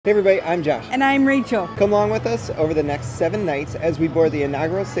Hey everybody, I'm Josh. And I'm Rachel. Come along with us over the next 7 nights as we board the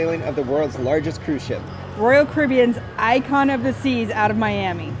inaugural sailing of the world's largest cruise ship, Royal Caribbean's Icon of the Seas out of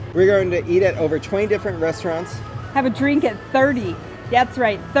Miami. We're going to eat at over 20 different restaurants. Have a drink at 30, that's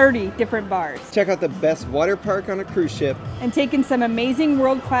right, 30 different bars. Check out the best water park on a cruise ship. And take in some amazing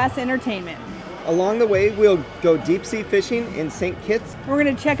world-class entertainment. Along the way, we'll go deep sea fishing in St. Kitts. We're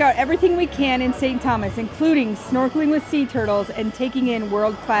going to check out everything we can in St. Thomas, including snorkeling with sea turtles and taking in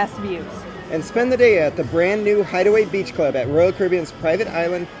world-class views. And spend the day at the brand new Hideaway Beach Club at Royal Caribbean's private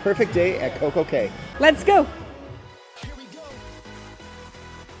island, Perfect Day at CocoCay. Let's go!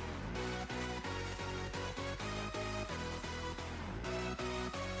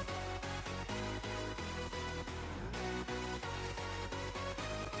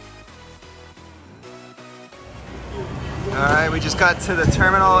 Alright, we just got to the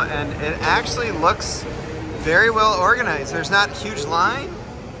terminal and it actually looks very well organized. There's not a huge line.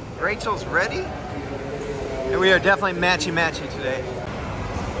 Rachel's ready. And we are definitely matchy-matchy today.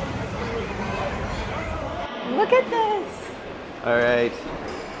 Look at this! Alright,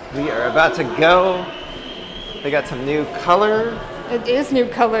 we are about to go. They got some new color. It is new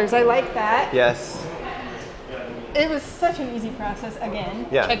colors, I like that. Yes. It was such an easy process again.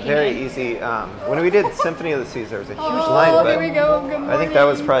 Yeah, very easy. When we did Symphony of the Seas, there was a huge line, but here we go. Good morning. I think that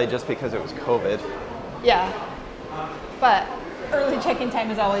was probably just because it was COVID. Yeah, but early check-in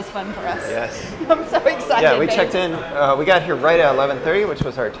time is always fun for us. Yes. I'm so excited. Yeah, we checked in. We got here right at 11:30, which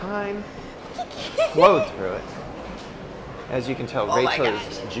was our time. Flowed through it. As you can tell, Rachel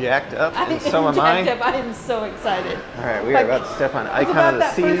is jacked up, and so am I. I am so excited. All right, we are about to step on Icon of the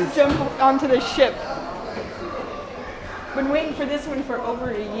Seas. First jump onto the ship. Been waiting for this one for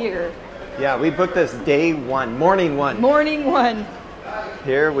over a year. Yeah, we booked this day one, morning one. Morning one.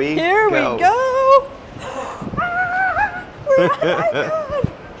 Here we go. Here we go. Ah, we're on Icon.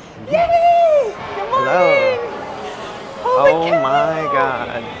 Yay! Good morning. Hello. Oh my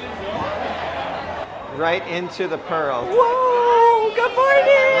God. Right into the Pearl. Whoa! Good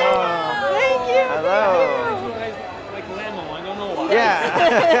morning. Oh. Thank you. Hello. Like Lamo, I don't know why.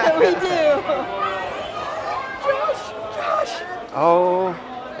 Yeah. We do. Oh,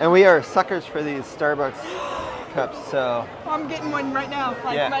 and we are suckers for these Starbucks cups, so. I'm getting one right now.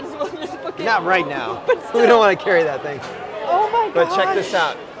 Like, Yeah. might as well just book it. Not right now. But still. We don't want to carry that thing. Oh my god. But check this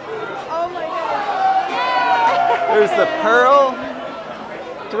out. Oh my god. There's the Pearl,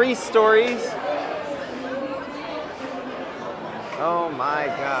 3 stories. Oh my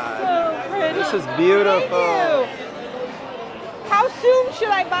God. So pretty. This is beautiful. Thank you. How soon should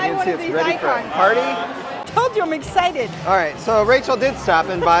I buy You one can of see these it's ready for a icons? party. Told you I'm excited. All right, so Rachel did stop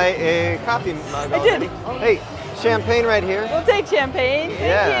and buy a coffee mug already. Hey, champagne right here. We'll take champagne.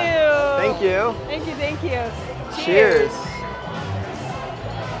 Yeah. Thank you. Thank you. Thank you, thank you. Cheers.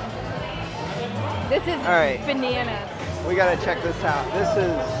 This is All right. bananas. We gotta check this out. This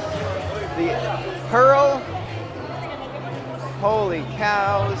is the Pearl. Holy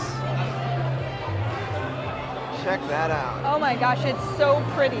cows. Check that out. Oh my gosh, it's so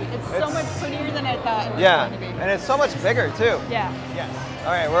pretty. It's so much prettier than I thought it was going to be. And it's so much bigger too. Yeah. Yes.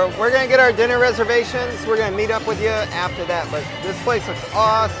 All right, we're gonna get our dinner reservations. We're gonna meet up with you after that, but this place looks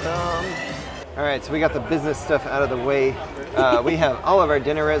awesome. All right, so we got the business stuff out of the way. We have all of our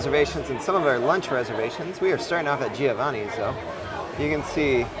dinner reservations and some of our lunch reservations. We are starting off at Giovanni's though. You can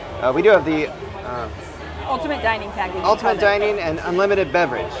see, we do have the Ultimate dining package. ultimate dining and unlimited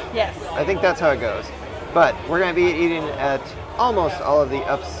beverage. Yes. I think that's how it goes. But we're going to be eating at almost all of the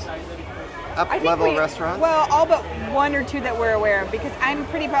up-level restaurants. Well, all but 1 or 2 that we're aware of, because I'm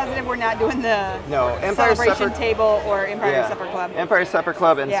pretty positive we're not doing the Empire Celebration Supper Table or Empire Supper Club. Empire Supper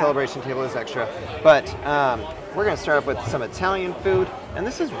Club and Celebration Table is extra. But we're going to start off with some Italian food, and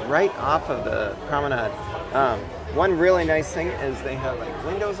this is right off of the Promenade. One really nice thing is they have like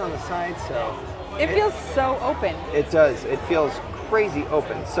windows on the side, so it feels so open. It does. It feels crazy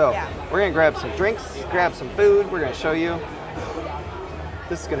open. So we're gonna grab some drinks, grab some food. We're gonna show you.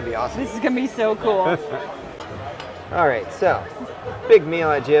 This is gonna be awesome. This is gonna be so cool. All right, so big meal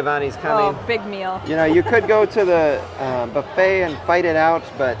at Giovanni's coming. Oh, big meal. You know, you could go to the buffet and fight it out,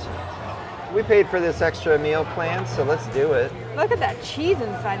 but we paid for this extra meal plan, so let's do it. Look at that cheese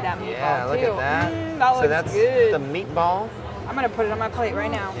inside that meatball, Yeah, look too. at that. That so looks that's good. the meatball. I'm gonna put it on my plate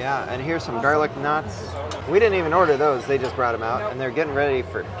right now. Yeah, and here's some garlic knots. We didn't even order those, they just brought them out. And they're getting ready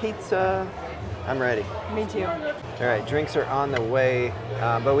for pizza. I'm ready. Me too. All right, drinks are on the way,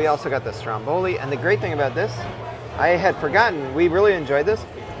 but we also got the stromboli. And the great thing about this, I had forgotten, we really enjoyed this,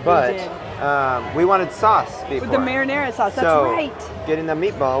 but we wanted sauce before. With the marinara sauce, that's so right. Getting the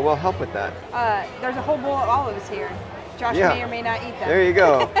meatball will help with that. There's a whole bowl of olives here. Josh may or may not eat them. There you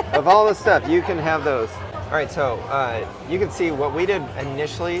go. Of all the stuff, you can have those. All right, so you can see what we did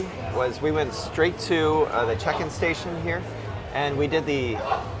initially was we went straight to the check-in station here, and we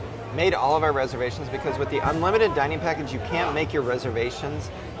made all of our reservations because with the unlimited dining package, you can't make your reservations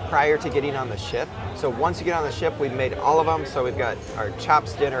prior to getting on the ship. So once you get on the ship, we've made all of them. So we've got our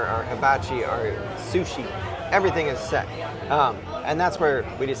chops dinner, our hibachi, our sushi, everything is set. And that's where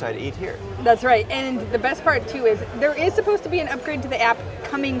we decided to eat here. That's right. And the best part too is there is supposed to be an upgrade to the app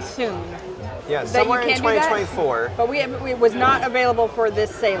coming soon. Yeah, somewhere in 2024. But it was not available for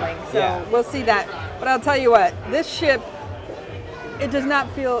this sailing. So we'll see that. But I'll tell you what, this ship, it does not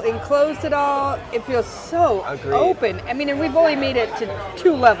feel enclosed at all. It feels so open. I mean, and we've only made it to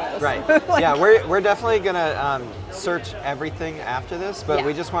 2 levels. Right. Yeah, we're definitely gonna search everything after this, but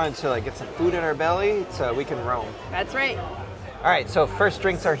we just wanted to get some food in our belly so we can roam. That's right. All right, so first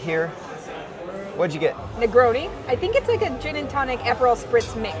drinks are here. What'd you get? Negroni. I think it's like a gin and tonic Aperol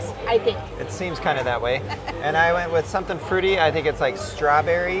Spritz mix, I think. It seems kind of that way. And I went with something fruity. I think it's like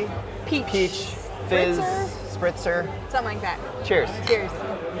strawberry, peach, fizz, spritzer. Something like that. Cheers. Cheers.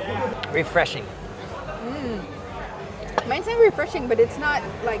 Refreshing. Mine's not refreshing, but it's not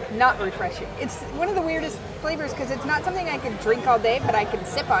not refreshing. It's one of the weirdest flavors because it's not something I could drink all day, but I can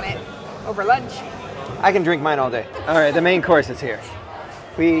sip on it over lunch. I can drink mine all day. All right, the main course is here.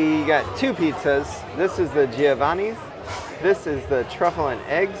 We got 2 pizzas. This is the Giovanni's. This is the truffle and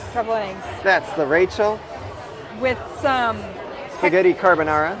eggs. Truffle and eggs. That's the Rachael. With some spaghetti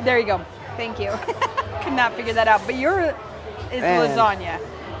carbonara. There you go. Thank you. Could not figure that out. But yours is lasagna.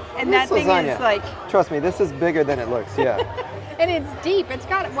 And that thing is like... Trust me, this is bigger than it looks, yeah. And it's deep. It's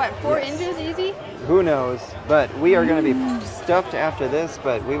got, what, 4 inches easy? Who knows? But we are going to be stuffed after this,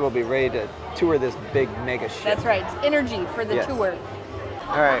 but we will be ready to tour this big mega ship. That's right. It's energy for the tour.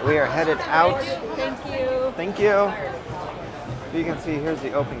 All right, we are headed out. Thank you. Thank you. You can see here's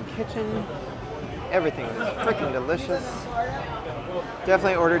the open kitchen. Everything is freaking delicious.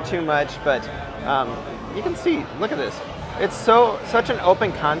 Definitely ordered too much, but you can see, look at this. It's such an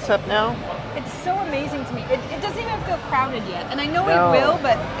open concept now. It's so amazing to me. It doesn't even feel crowded yet. And I know it will,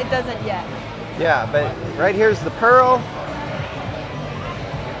 but it doesn't yet. Yeah, but right here's the Pearl.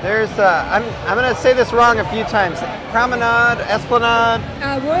 There's, I'm going to say this wrong a few times. Promenade, Esplanade?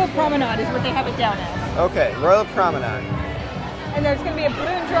 Royal Promenade is what they have it down as. Okay, Royal Promenade. And there's going to be a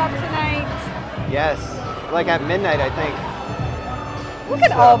balloon drop tonight. Yes, like at midnight, I think. Look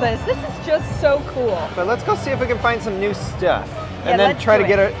at all this. This is just so cool. But let's go see if we can find some new stuff. And then try to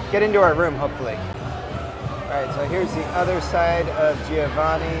get into our room, hopefully. All right, so here's the other side of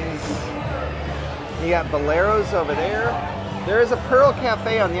Giovanni's. You got Bolero's over there. There is a Pearl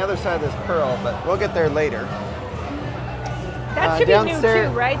Cafe on the other side of this Pearl, but we'll get there later. That should be new too,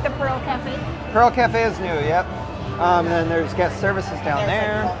 right? The Pearl Cafe? Pearl Cafe is new, yep. And then there's guest services down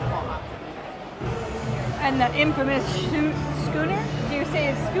there. And the infamous schooner? Do you say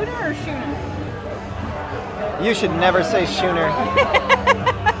it's schooner or schooner? You should never say schooner.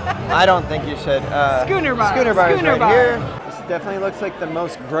 I don't think you should. Schooner bar. Schooner bar is right here. This definitely looks like the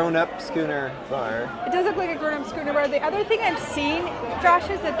most grown-up schooner bar. It does look like a grown-up schooner bar. The other thing I've seen, Josh,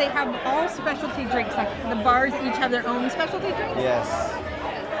 is that they have all specialty drinks. Like the bars each have their own specialty drinks. Yes.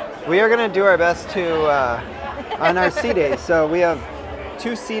 We are going to do our best to, on our sea days. So we have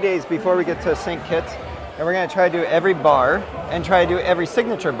 2 sea days before we get to St. Kitts. And we're going to try to do every bar and try to do every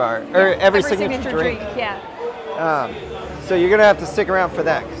signature bar, or every signature drink. Yeah. So you're going to have to stick around for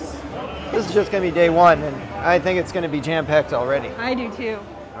that. 'Cause this is just going to be day 1, and I think it's going to be jam-packed already. I do too.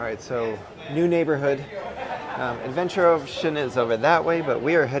 All right, so new neighborhood. Adventure Ocean is over that way, but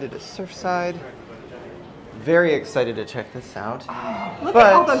we are headed to Surfside. Very excited to check this out. Oh, look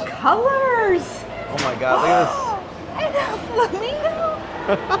at all the colors! Oh my God, look at this! And a flamingo!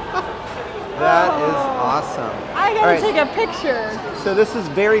 That is awesome. I gotta take a picture. So this is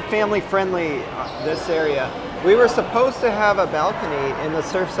very family friendly, this area. We were supposed to have a balcony in the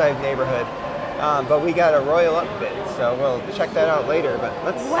Surfside neighborhood, but we got a royal upbid, so we'll check that out later. But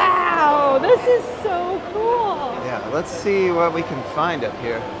let's. Wow, this is so cool. Yeah, let's see what we can find up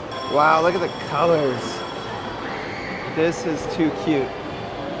here. Wow, look at the colors. This is too cute.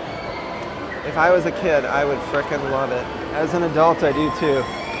 If I was a kid, I would frickin' love it. As an adult, I do too.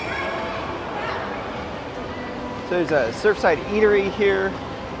 So there's a Surfside eatery here.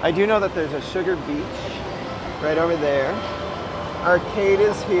 I do know that there's a Sugar Beach right over there. Arcade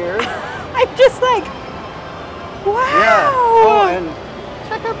is here. I'm just like, wow. Yeah. Oh, and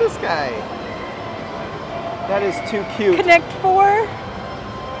check out this guy. That is too cute. Connect 4.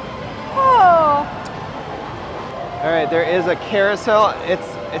 Oh. All right, there is a carousel.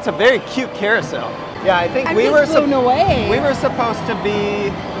 It's a very cute carousel. Yeah, I think I'm we just were blown away. We were supposed to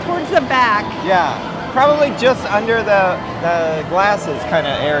be Towards the back. yeah, probably just under the glasses kind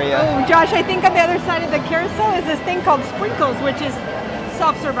of area. Oh, Josh, I think on the other side of the carousel is this thing called Sprinkles, which is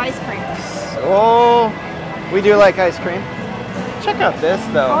self-serve ice cream. Oh, we do like ice cream. Check out this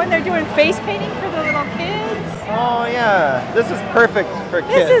though. Oh, and they're doing face painting for the little kids. Oh yeah, this is perfect for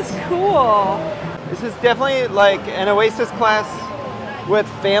kids. This is cool. This is definitely like an Oasis class with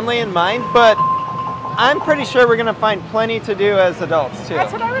family in mind, but I'm pretty sure we're gonna find plenty to do as adults too.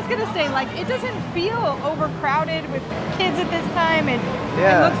 That's what I was gonna say. Like, it doesn't feel overcrowded with kids at this time, and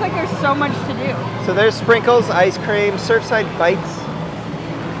Yeah. it looks like there's so much to do. So there's Sprinkles, ice cream, Surfside Bites.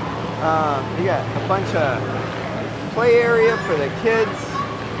 You got a bunch of play area for the kids.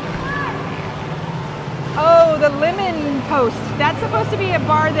 Oh, the Lemon Post. That's supposed to be a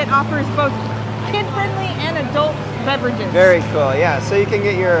bar that offers both kid-friendly and adult beverages. Very cool, yeah. So you can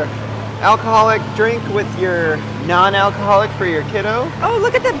get your alcoholic drink with your non-alcoholic for your kiddo. Oh,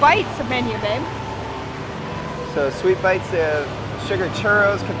 look at the Bites menu, babe. So Sweet Bites, they have sugar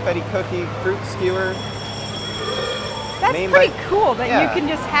churros, confetti cookie, fruit skewer. That's Main pretty bite. cool that Yeah. you can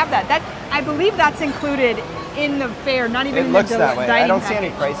just have that. That I believe that's included in the fare, not even It in looks the that way. dining I don't see any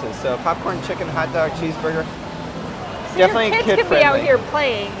package. prices. So popcorn, chicken, hot dog, cheeseburger. So Definitely your kids can be kid-friendly. out here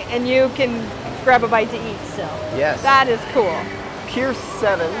playing, and you can grab a bite to eat still. Yes. That is cool. Pier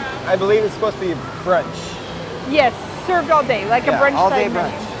 7, I believe it's supposed to be brunch. Yes, served all day, like a brunch all day side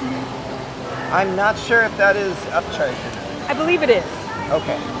menu. brunch. I'm not sure if that is upcharged. I believe it is,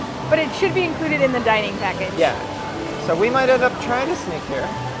 Okay. but it should be included in the dining package. Yeah. So we might end up trying to sneak here.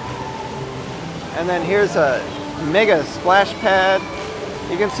 And then here's a mega splash pad.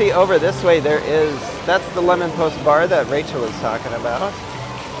 You can see over this way that's the Lemon Post bar that Rachel was talking about.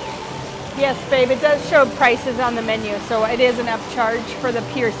 Yes, babe, it does show prices on the menu, so it is an upcharge for the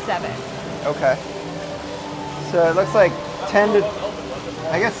Pier 7. Okay. So it looks like 10 to,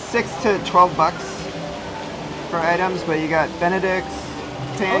 I guess 6 to 12 bucks for items, but you got Benedict's,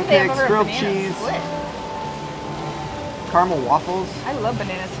 pancakes, grilled cheese, caramel waffles. I love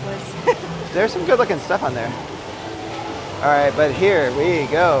banana splits. There's some good looking stuff on there. All right, but here we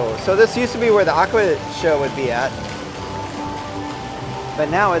go. So this used to be where the Aqua show would be at, but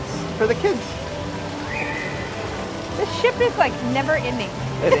now it's for the kids. This ship is like never ending.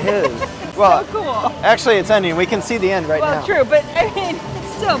 It is. It's Well, so cool. actually it's ending. We can see the end right now. Well, true, but I mean,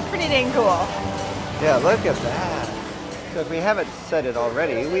 it's still pretty dang cool. Yeah, look at that. So if we haven't said it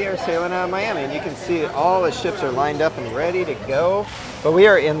already, we are sailing out of Miami, and you can see all the ships are lined up and ready to go. But we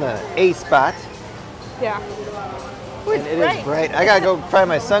are in the A spot. Yeah. Ooh, And it is bright. I gotta go find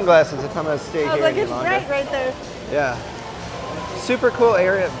my sunglasses if I'm gonna stay I was here like, any it's longer. bright right there. Yeah. Super cool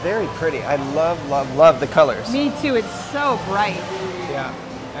area, very pretty. I love, love, love the colors. Me too, it's so bright. Yeah.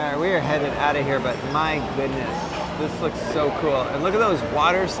 All right, we are headed out of here, but my goodness, this looks so cool. And look at those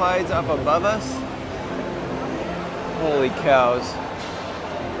water slides up above us. Holy cows.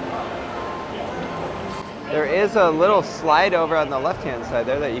 There is a little slide over on the left-hand side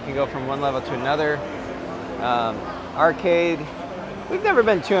there that you can go from one level to another. Arcade. We've never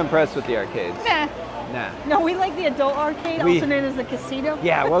been too impressed with the arcades. Nah. Nah. No, we like the adult arcade, also known as the casino.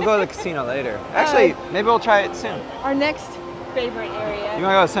 Yeah, we'll go to the casino later. Actually, maybe we'll try it soon. Our next favorite area. You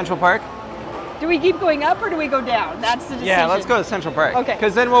want to go to Central Park? Do we keep going up or do we go down? That's the decision. Yeah, let's go to Central Park. Okay.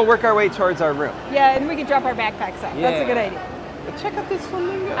 Because then we'll work our way towards our room. Yeah, and we can drop our backpacks off. That's a good Yeah. idea. But check out this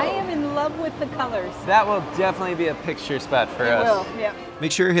flamingo. I am in love with the colors. That will definitely be a picture spot for It us. will, yep.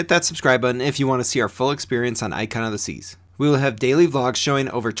 Make sure to hit that subscribe button if you want to see our full experience on Icon of the Seas. We will have daily vlogs showing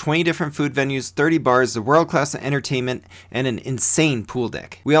over 20 different food venues, 30 bars, the world-class entertainment, and an insane pool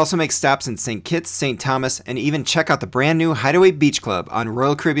deck. We also make stops in St. Kitts, St. Thomas, and even check out the brand new Hideaway Beach Club on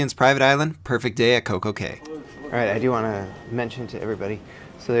Royal Caribbean's private island, Perfect Day at CocoCay. All right, I do want to mention to everybody,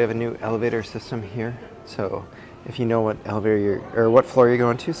 so they have a new elevator system here. So if you know what elevator or what floor you're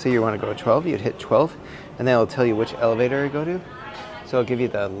going to, say you want to go to 12, you'd hit 12, and then it'll tell you which elevator to go to. So it'll give you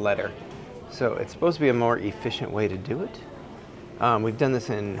the letter. So it's supposed to be a more efficient way to do it. We've done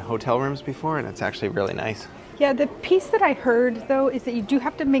this in hotel rooms before, and it's actually really nice. Yeah, the piece that I heard, though, is that you do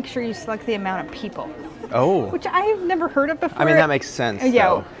have to make sure you select the amount of people. Oh. Which I've never heard of before. I mean, that makes sense. Yeah,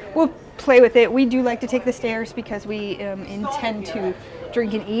 though. we'll play with it. We do like to take the stairs because we intend to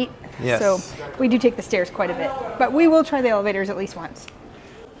drink and eat. Yes. So we do take the stairs quite a bit. But we will try the elevators at least once.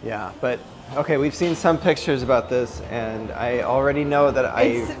 Yeah, but okay, we've seen some pictures about this, and I already know that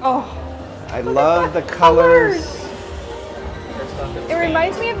I love the colors. It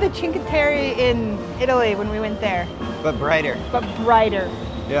reminds me of the Cinque Terre in Italy when we went there, But brighter. but brighter.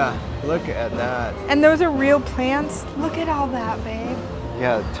 Yeah, look at that. And those are real plants. Look at all that, babe.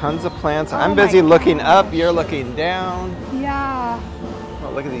 Yeah, tons of plants. Oh I'm my busy looking gosh. up. You're looking down. Yeah.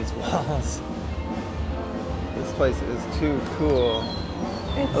 Oh, look at these walls. This place is too cool.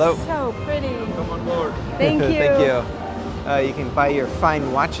 It's Hello. so pretty. Come on board. Thank you. Thank you. You can buy your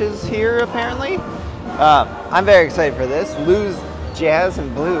fine watches here, apparently. I'm very excited for this. Lou's Jazz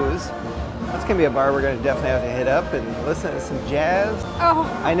and Blues. That's going to be a bar we're going to definitely have to hit up and listen to some jazz. Oh.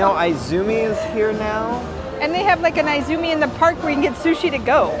 I know Izumi is here now. And they have like an Izumi in the park where you can get sushi to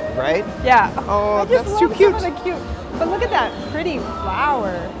go. Right? Yeah. Oh, I just that's love too cute. Some of the cute. But look at that pretty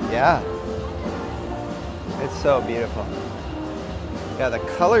flower. Yeah. It's so beautiful. Yeah, the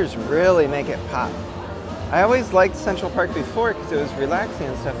colors really make it pop. I always liked Central Park before because it was relaxing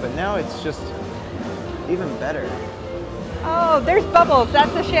and stuff, but now it's just even better. Oh, there's Bubbles.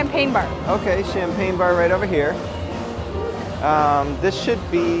 That's the champagne bar. Okay, champagne bar right over here. This should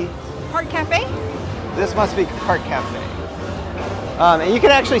be, Park Cafe? this must be Park Cafe. And you can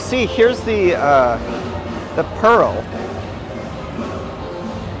actually see, here's the Pearl.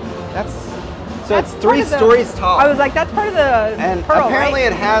 It's part 3 of the- stories tall. I was like, that's part of the And Pearl, apparently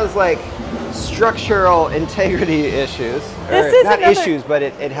right? it has like structural integrity issues. This is not another- issues, but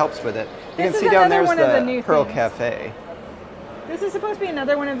it helps with it. You This can is see down another there's one of the the new Pearl things. Cafe. This is supposed to be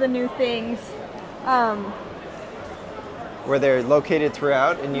another one of the new things. Where they're located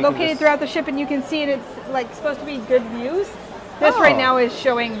throughout and you Located can just, throughout the ship, and you can see it. It's like supposed to be good views. This Oh. right now is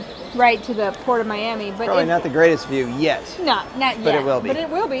showing right to the Port of Miami, but probably it, not the greatest view yet. not yet. But it will be. But it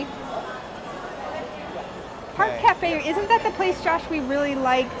will be. Park Okay. Cafe, isn't that the place, Josh, we really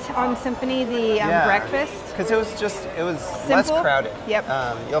liked on Symphony, the breakfast? Because it was less Simple? crowded. Yep.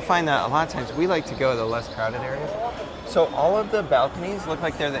 You'll find that a lot of times we like to go to the less crowded areas. So all of the balconies look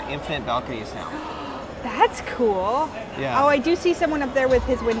like they're the infinite balconies now. That's cool. Yeah. Oh, I do see someone up there with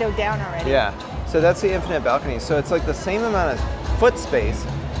his window down already. Yeah, so that's the infinite balcony. So it's like the same amount of foot space,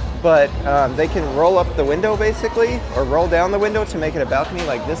 but they can roll up the window basically, or roll down the window to make it a balcony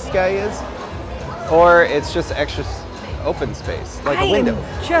like this guy is, or it's just extra open space, like a window.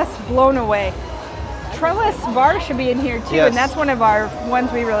 I am just blown away. Trellis Bar should be in here too, Yes. and that's one of our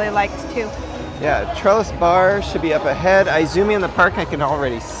ones we really liked too. Yeah, Trellis Bar should be up ahead. Izumi in the park I can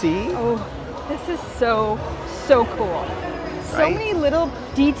already see. Oh, this is so cool. So Right? many little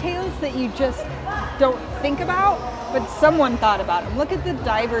details that you just don't think about, but someone thought about them. Look at the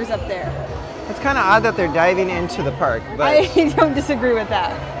divers up there. It's kind of odd that they're diving into the park, but I don't disagree with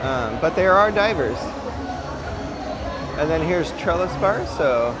that. but there are divers. And then here's Trellis Bar,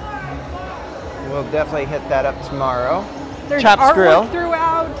 so we'll definitely hit that up tomorrow. There's Chops artwork Grill.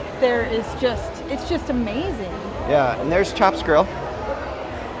 throughout. There is it's just amazing. Yeah, and there's Chops Grill.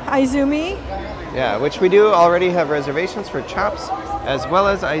 Izumi. Yeah, which we do already have reservations for Chops, as well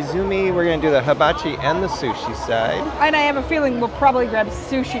as Izumi. We're gonna do the hibachi and the sushi side. And I have a feeling we'll probably grab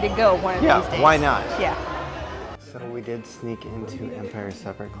sushi to go one of these days. Yeah, why not? Yeah. So we did sneak into Empire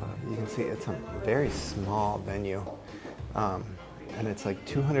Supper Club. You can see it's a very small venue. And it's like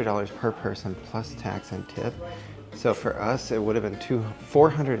 $200 per person plus tax and tip. So for us, it would have been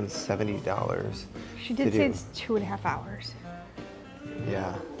 $470. She did say it's 2.5 hours.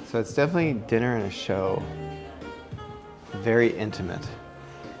 Yeah, so it's definitely dinner and a show. Very intimate.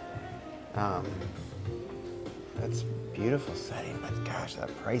 That's beautiful setting, but gosh,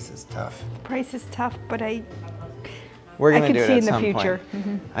 that price is tough. The price is tough, but We're gonna could do it see at in the some future.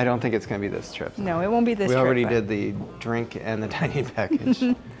 point. I don't think it's gonna be this trip. no, it won't be this We trip, already but- did the drink and the dining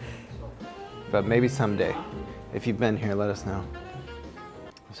package. But maybe someday. If you've been here, let us know.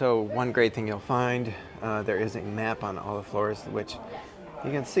 So one great thing you'll find, there is a map on all the floors, which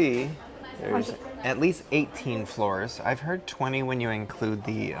you can see there's at least 18 floors. I've heard 20 when you include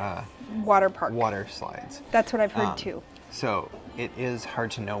the Water park. water slides. That's what I've heard too. So it is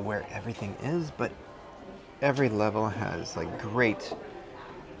hard to know where everything is, but every level has like great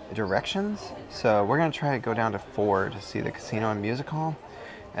directions. So we're gonna try to go down to 4 to see the casino and music hall,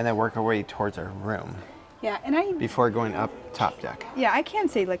 and then work our way towards our room Yeah, and before going up top deck. I can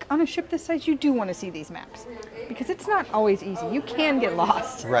say, like, on a ship this size, you do want to see these maps because it's not always easy. You can get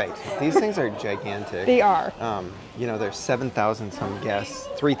lost. Right. These things are gigantic. They are. You know, there's 7,000 some guests,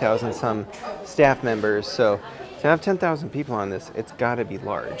 3,000 some staff members. So to have 10,000 people on this, it's got to be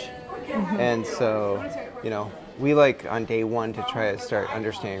large. And so, you know, we like on day 1 to try to start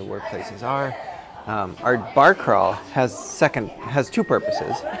understanding where places are. Our bar crawl has 2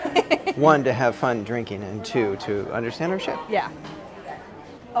 purposes. 1, to have fun drinking, and 2, to understand our ship. Yeah.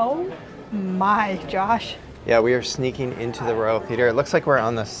 Oh my, Josh. Yeah, we are sneaking into the Royal Theater. It looks like we're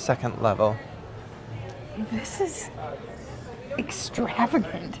on the 2nd level. This is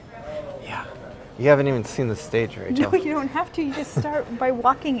extravagant. Yeah. You haven't even seen the stage, Rachel. No, you don't have to. You just start by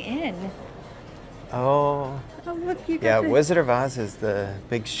walking in. Oh. Oh, look, you got Yeah, the... Wizard of Oz is the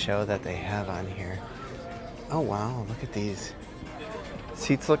big show that they have on here. Oh, wow. Look at these.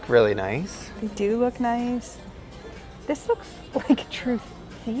 Seats look really nice. They do look nice. This looks like a true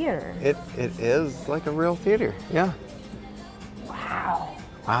theater. It is like a real theater. Yeah. Wow.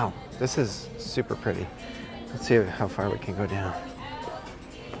 Wow. This is super pretty. Let's see how far we can go down.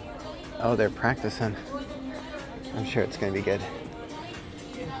 Oh, they're practicing. I'm sure it's going to be good.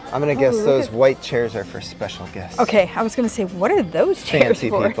 I'm going to guess those white chairs are for special guests. Okay, I was going to say, what are those chairs Fancy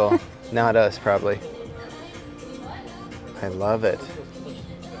for? people. Not us, probably. I love it.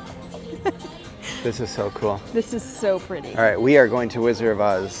 This is so cool. This is so pretty. All right, we are going to Wizard of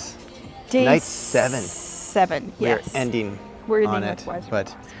Oz. Day Night 7. 7, yes. We're ending We're on ending it, with Wizard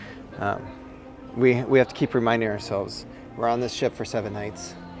but of Oz. we have to keep reminding ourselves we're on this ship for 7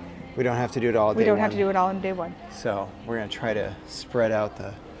 nights. We don't have to do it all day We don't one. have to do it all in day 1. So we're gonna try to spread out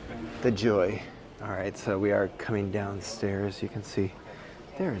the joy. All right, so we are coming downstairs. You can see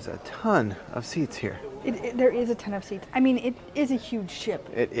there is a ton of seats here. There is a ton of seats. I mean, it is a huge ship.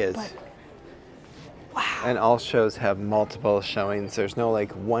 It is. But, wow. And all shows have multiple showings. There's no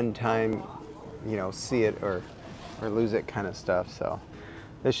like one time, see it or lose it kind of stuff. So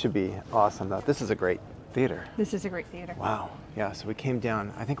this should be awesome though. This is a great theater. This is a great theater. Wow. Yeah, so we came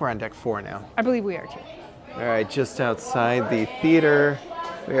down. I think we're on deck 4 now. I believe we are too. All right, just outside the theater,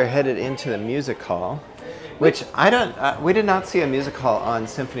 we are headed into the music hall, which we did not see a music hall on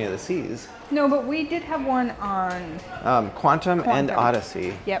Symphony of the Seas. No, but we did have one on Quantum and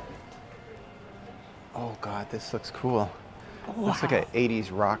Odyssey. Yep. Oh God, this looks cool. Wow. Looks like an 80s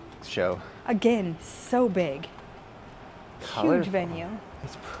rock show. Again, so big. Colorful. Huge venue.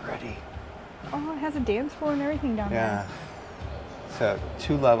 It's pretty. Oh, it has a dance floor and everything down Yeah. there. So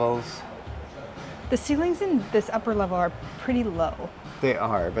 2 levels. The ceilings in this upper level are pretty low. They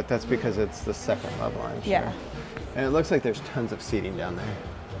are, but that's because it's the 2nd level, I'm sure. Yeah. And it looks like there's tons of seating down there.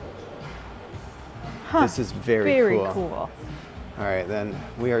 Huh. This is very cool. All right, then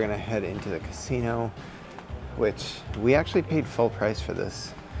we are gonna head into the casino, which we actually paid full price for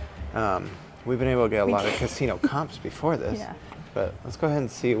this. We've been able to get a lot of casino comps before this, Yeah. but let's go ahead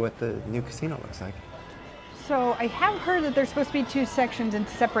and see what the new casino looks like. So I have heard that there's supposed to be 2 sections and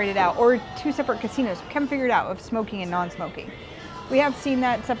separated out, or 2 separate casinos. We haven't figured out of smoking and non-smoking. We have seen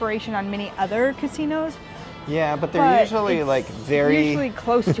that separation on many other casinos. Yeah, but they're usually it's like usually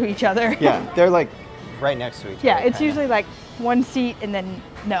close to each other. Yeah, they're like right next to each other. Yeah, it's kinda. usually like 1 seat and then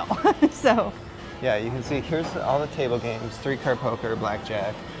no. So. Yeah, you can see here's all the table games: 3-card poker,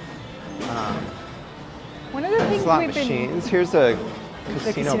 blackjack. One of the things Slot we've been machines. Here's a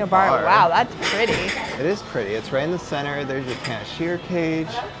the casino bar. Wow, that's pretty. It is pretty. It's right in the center. There's your cashier cage.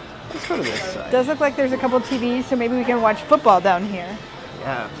 Let's go to this side. Does look like there's a couple TVs, so maybe we can watch football down here.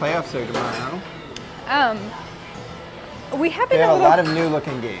 Yeah, playoffs are tomorrow. We have been They have a little, lot of new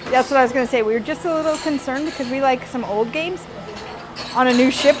looking games. That's what I was going to say. We were just a little concerned because we like some old games. On a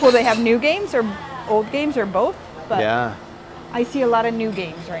new ship, will they have new games or old games or both? But Yeah, I see a lot of new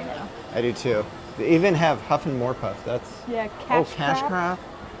games right now. I do too. They even have Huff and More Puff. That's Yeah, Cash Crop.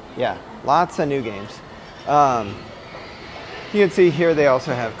 Yeah, lots of new games. You can see here they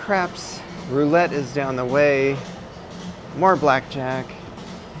also have craps. Roulette is down the way. More blackjack.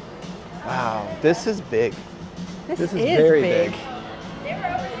 Wow, this is big. This is is very big. big.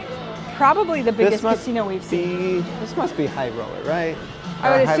 Probably the biggest This must casino we've seen. This must be high roller, right? I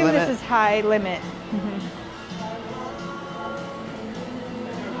Or would high assume limit? this is high limit.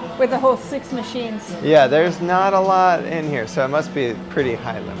 With the whole 6 machines. Yeah, there's not a lot in here, so it must be pretty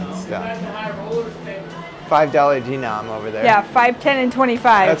high limit stuff. $5 denom over there. Yeah, 5, 10, and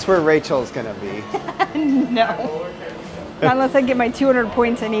 25. That's where Rachel's gonna be, No. Not unless I get my 200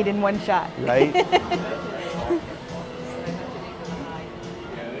 points I need in one shot. right?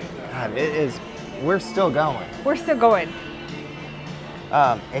 God, we're still going. We're still going.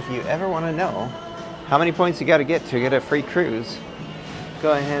 If you ever want to know how many points you got to get a free cruise,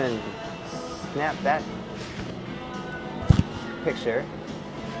 go ahead and snap that picture.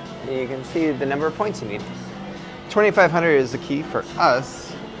 And you can see the number of points you need. 2,500 is the key for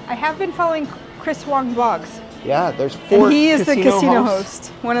us. I have been following Chris Wong vlogs. Yeah, there's 4 And he is the casino hosts.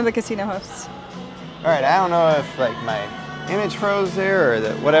 host. One of the casino hosts. All right, I don't know if like my image froze there or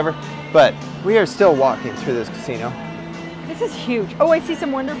whatever, but we are still walking through this casino. This is huge. Oh, I see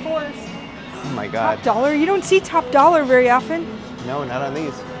some Wonder Fours. Oh my God. Top dollar. You don't see top dollar very often. No, not on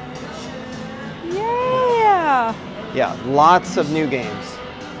these. Yeah. Yeah, lots of new games.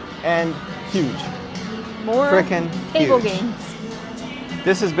 And huge. More Frickin' table huge. games.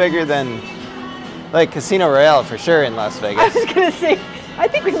 This is bigger than Like Casino Royale for sure in Las Vegas. I was gonna say, I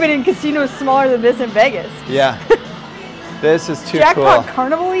think we've been in casinos smaller than this in Vegas. Yeah. This is too Jackpot cool.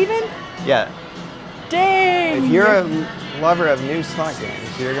 Carnival even? Yeah. Dang! If you're a lover of new slot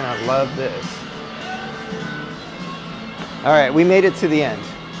games, you're gonna love this. All right, we made it to the end.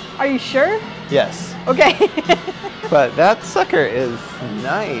 Are you sure? Yes. Okay. But that sucker is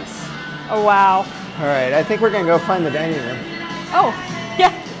nice. Oh, wow. All right, I think we're gonna go find the dining room. Oh,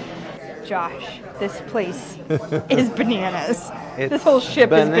 yeah. Josh, this place is bananas. This whole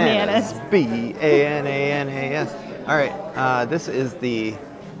ship is bananas. B-A-N-A-N-A-S. All right, this is the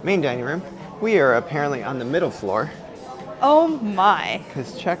main dining room. We are apparently on the middle floor. Oh my.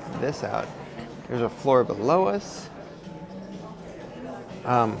 Because check this out. There's a floor below us.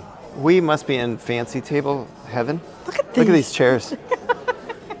 We must be in fancy table heaven. Look at these chairs.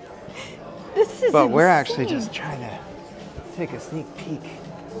 This is But we're insane. actually just trying to take a sneak peek.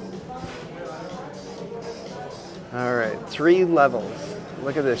 All right, 3 levels.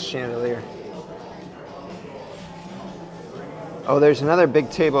 Look at this chandelier. Oh, there's another big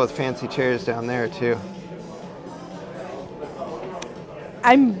table with fancy chairs down there too.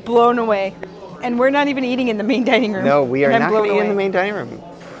 I'm blown away. And we're not even eating in the main dining room. No, we are And not I'm going blown to eat in away. the main dining room.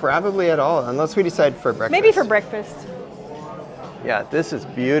 Probably at all, unless we decide for breakfast. Maybe for breakfast. Yeah, this is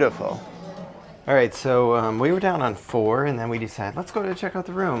beautiful. All right, so we were down on 4, and then we decided, let's go to check out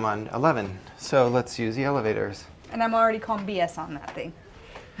the room on 11. So let's use the elevators. And I'm already calling BS on that thing.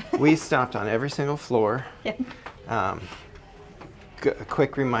 We stopped on every single floor. Yep. A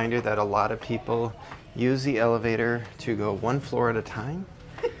quick reminder that a lot of people use the elevator to go 1 floor at a time.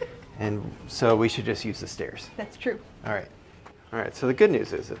 And so we should just use the stairs. That's true. All right. All right, so the good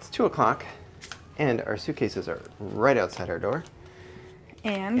news is it's 2 o'clock and our suitcases are right outside our door.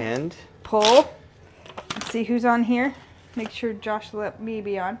 And pull. Let's see who's on here. Make sure Josh let me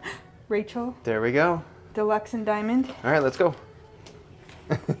be on. Rachel. There we go. Deluxe and Diamond. All right, let's go.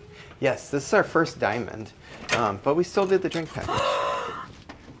 Yes, this is our first diamond, but we still did the drink package.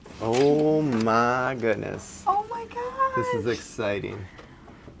 Oh my goodness. Oh my god. This is exciting.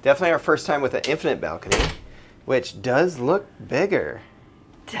 Definitely our first time with an infinite balcony, which does look bigger.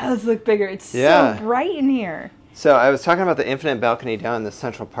 Does look bigger. It's Yeah. so bright in here. So I was talking about the infinite balcony down in the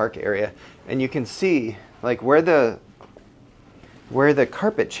Central Park area, and you can see like where the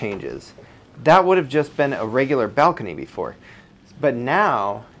carpet changes. That would have just been a regular balcony before. But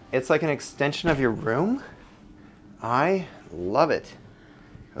now it's like an extension of your room. I love it.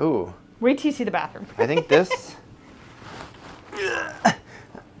 Ooh. Wait till you see the bathroom. I think this,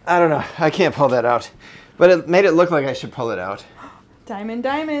 I don't know. I can't pull that out. But it made it look like I should pull it out. Diamond,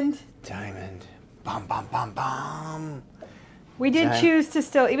 diamond. Diamond. Bum, bum, bum, bum. We did choose to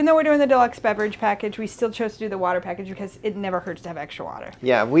still, even though we're doing the deluxe beverage package, we still chose to do the water package because it never hurts to have extra water.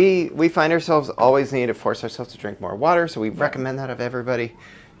 Yeah, we find ourselves always need to force ourselves to drink more water, so we recommend that of everybody.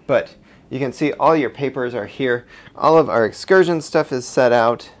 But you can see all your papers are here. All of our excursion stuff is set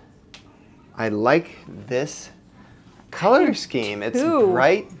out. I like this color scheme. It's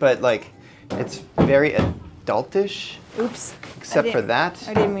bright, but like it's very adultish. Oops. Except for that.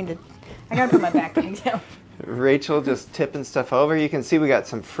 I didn't mean to. I gotta put my backpack down. Rachel just tipping stuff over. You can see we got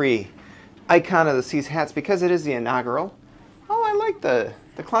some free Icon of the Seas hats because it is the inaugural. Oh, I like the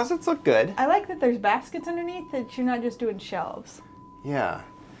closets look good. I like that there's baskets underneath, that you're not just doing shelves. Yeah.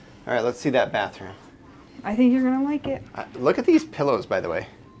 All right, let's see that bathroom. I think you're gonna like it. Look at these pillows, by the way.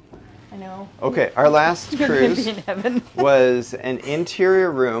 I know. Okay, our last You're gonna cruise be in heaven. was an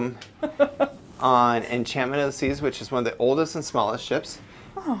interior room on Enchantment of the Seas, which is one of the oldest and smallest ships.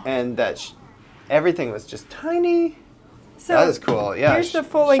 Oh. And that everything was just tiny. So that is cool. Yeah. Here's the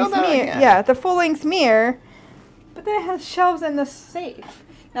full-length mirror. Yeah, the full-length mirror. But then it has shelves and the safe.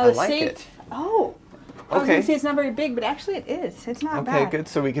 Now the I like safe. it. Oh. I was gonna say it's not very big, but actually it is. It's not bad. Okay, good.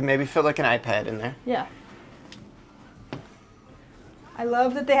 So we can maybe fit like an iPad in there. Yeah. I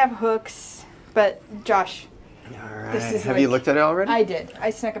love that they have hooks, but Josh. All right. This is Have you looked at it already? I did. I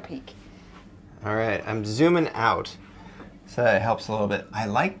snuck a peek. All right. I'm zooming out, so that helps a little bit. I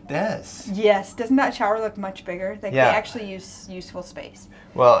like this. Yes. Doesn't that shower look much bigger? Like they actually use useful space.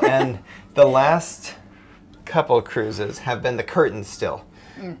 Well, and the last couple cruises have been the curtains still,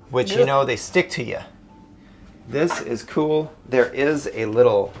 which you know they stick to you. This is cool. There is a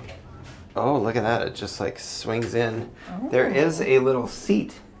little. Oh, look at that. It just like swings in. Oh. There is a little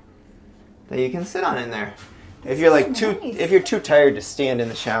seat that you can sit on in there. If you're like if you're too tired to stand in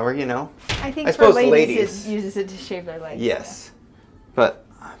the shower, you know. I think suppose for ladies it uses it to shave their legs. Yes. But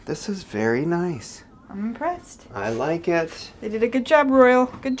this is very nice. I'm impressed. I like it. They did a good job, Royal.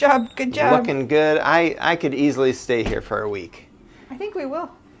 Good job. Good job. Looking good. I could easily stay here for a week. I think we will.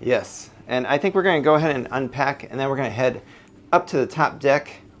 Yes. And I think we're going to go ahead and unpack, and then we're going to head up to the top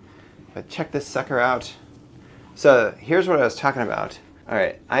deck. But check this sucker out. So here's what I was talking about. All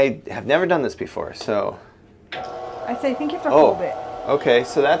right, I have never done this before, so. I think you have to hold it. Okay,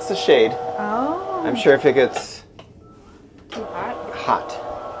 so that's the shade. Oh. I'm sure if it gets too hot.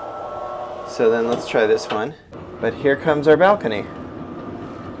 Hot. So then let's try this one. But here comes our balcony.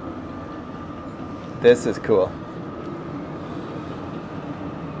 This is cool.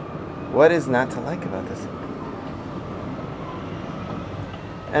 What is not to like about this?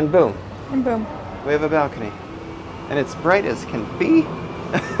 And boom. And boom. We have a balcony. And it's bright as can be.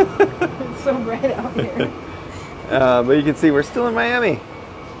 It's so bright out here. But you can see we're still in Miami.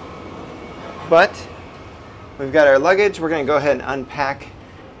 But we've got our luggage. We're going to go ahead and unpack.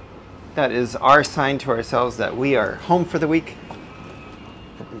 That is our sign to ourselves that we are home for the week.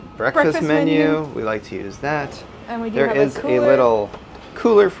 Breakfast menu. We like to use that. And we do there have is a little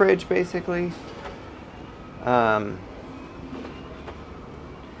cooler fridge, basically. All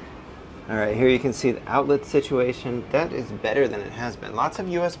right, here you can see the outlet situation. That is better than it has been. Lots of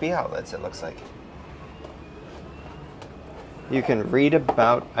USB outlets, it looks like. You can read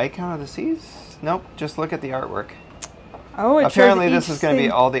about Icon of the Seas. Nope, just look at the artwork. Oh, it apparently shows this is going to be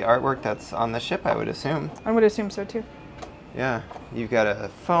all the artwork that's on the ship, I would assume. I would assume so too. Yeah, you've got a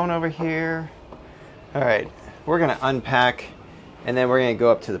phone over here. All right, we're going to unpack, and then we're going to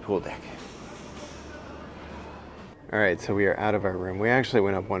go up to the pool deck. All right, so we are out of our room. We actually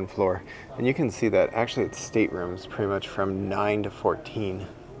went up one floor, and you can see that actually it's staterooms pretty much from 9 to 14.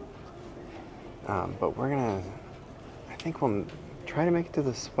 But we're gonna, I think we'll try to make it to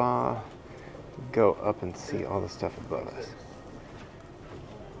the spa, go up and see all the stuff above us.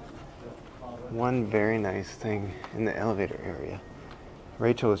 One very nice thing in the elevator area,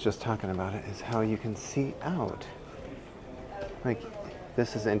 Rachel was just talking about it, is how you can see out. Like,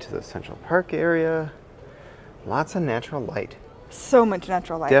 this is into the Central Park area. Lots of natural light. So much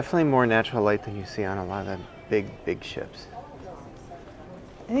natural light. Definitely more natural light than you see on a lot of the big ships.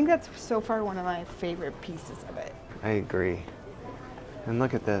 I think that's so far one of my favorite pieces of it. I agree. And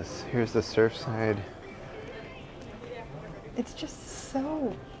look at this. Here's the Surfside. It's just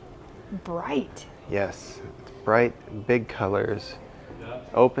so bright. Yes. It's bright, big colors,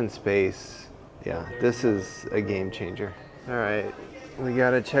 open space. Yeah, this is a game changer. All right, we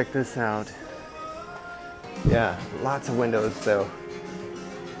gotta check this out. Yeah, lots of windows though.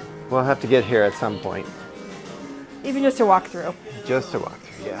 We'll have to get here at some point. Even just to walk through. Just to walk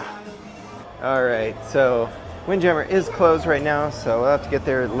through, yeah. All right, so Windjammer is closed right now, so we'll have to get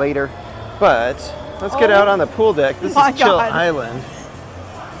there later. But let's get out on the pool deck. This is Chill Island.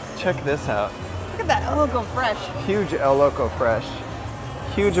 Check this out. Look at that El Loco Fresh. Huge El Loco Fresh.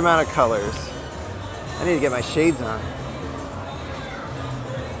 Huge amount of colors. I need to get my shades on.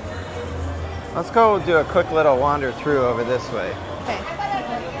 Let's go do a quick little wander through over this way. Okay.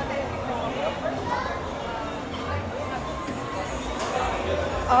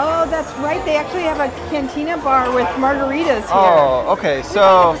 Oh, that's right. They actually have a Cantina bar with margaritas here. Oh, okay.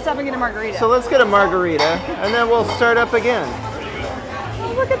 So stop and get a margarita. So let's get a margarita, and then we'll start up again.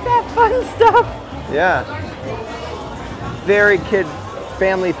 Oh, look at that fun stuff. Yeah. Very kid,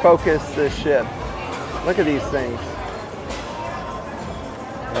 family focused, this ship. Look at these things.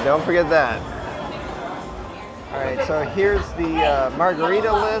 And don't forget that. All right, so here's the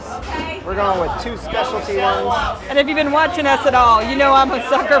margarita list. We're going with 2 specialty ones. And if you've been watching us at all, you know I'm a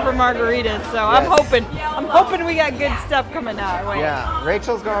sucker for margaritas. So yes. I'm hoping we got good stuff coming our way. Yeah,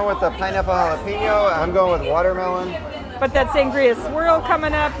 Rachel's going with the pineapple jalapeno. I'm going with watermelon. But that sangria swirl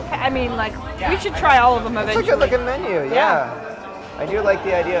coming up, I mean, like, we should try all of them eventually. It's a good looking menu, yeah. I do like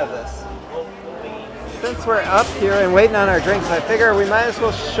the idea of this. Since we're up here and waiting on our drinks, I figure we might as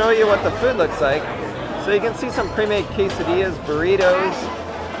well show you what the food looks like. So you can see some pre-made quesadillas, burritos,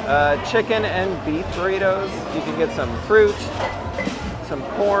 chicken and beef burritos. You can get some fruit, some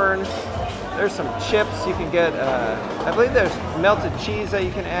corn. There's some chips you can get. I believe there's melted cheese that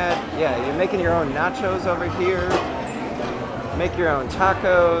you can add. Yeah, you're making your own nachos over here. Make your own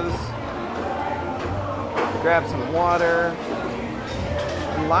tacos. Grab some water.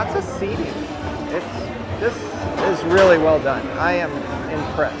 And lots of seating. This is really well done. I am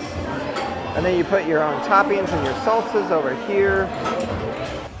impressed. And then you put your own toppings and your salsas over here.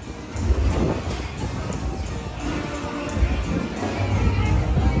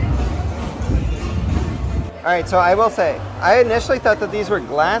 All right, so I will say, I initially thought that these were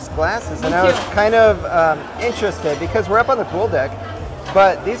glasses, and I was kind of interested because we're up on the pool deck,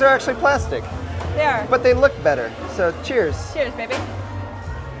 but these are actually plastic. They are. But they look better, so cheers. Cheers, baby.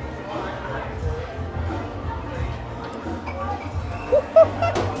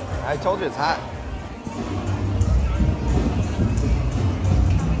 I told you it's hot.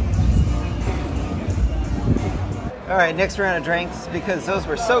 All right, next round of drinks because those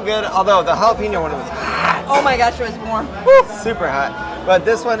were so good. Although the jalapeno one was hot. Oh my gosh, it was warm. Woo, super hot. But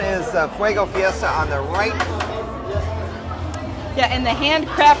this one is Fuego Fiesta on the right. Yeah, and the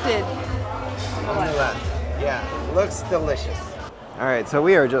handcrafted. On the left. Yeah, looks delicious. All right, so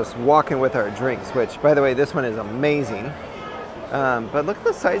we are just walking with our drinks, which, by the way, this one is amazing. But look at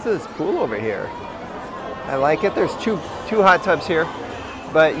the size of this pool over here. I like it. There's two hot tubs here,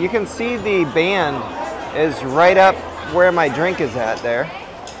 but you can see the band is right up where my drink is at there.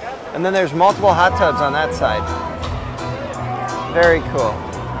 And then there's multiple hot tubs on that side. Very cool.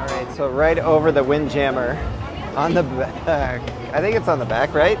 All right, so right over the Windjammer on the back. I think it's on the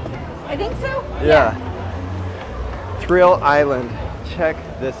back, right? I think so. Yeah. Thrill Island. Check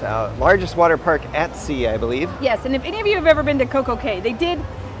this out. Largest water park at sea, I believe. Yes, and if any of you have ever been to CocoCay, they did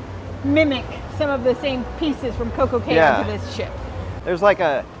mimic some of the same pieces from CocoCay onto this ship. There's like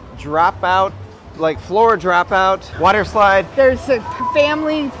a dropout, like floor dropout, water slide. There's a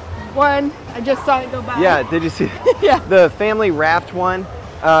family one. I just saw it go by. Yeah, did you see? Yeah. The family raft one.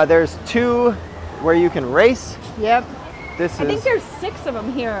 There's two where you can race. Yep. I think there's 6 of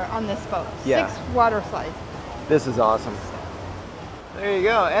them here on this boat. Yeah. 6 water slides. This is awesome. There you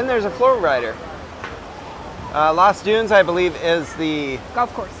go. And there's a floor rider. Lost Dunes, I believe, is the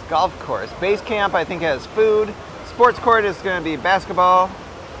golf course. Golf course. Base camp, I think, has food. Sports court is going to be basketball.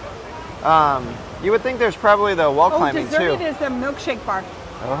 You would think there's probably the wall climbing too. Deserted is the milkshake bar.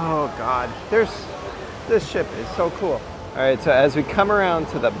 Oh God, this ship is so cool. All right, so as we come around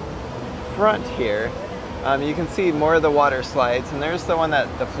to the front here, you can see more of the water slides, and there's the one that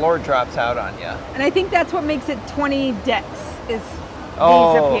the floor drops out on you. And I think that's what makes it 20 decks is these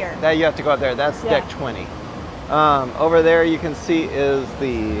up here. That you have to go up there. That's deck 20. Over there you can see is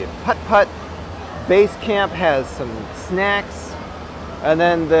the putt-putt. Base camp has some snacks, and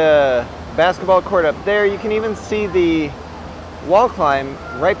then the basketball court up there. You can even see the wall climb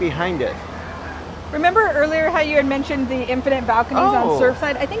right behind it. Remember earlier how you had mentioned the infinite balconies on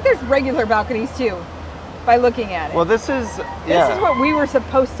Surfside? I think there's regular balconies too, by looking at it. Well, this is what we were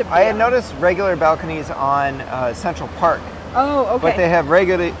supposed to be. I had noticed regular balconies on Central Park. Oh, okay. But they have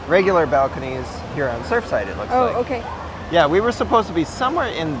regular balconies here on Surfside, it looks like. Oh, okay. Yeah, we were supposed to be somewhere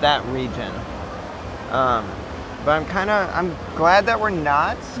in that region. But I'm glad that we're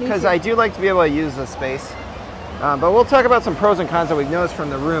not, because I do like to be able to use this space. But we'll talk about some pros and cons that we've noticed from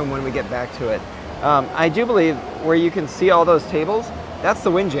the room when we get back to it. I do believe where you can see all those tables, that's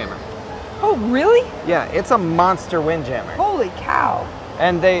the Windjammer. Oh, really? Yeah, it's a monster Windjammer. Holy cow.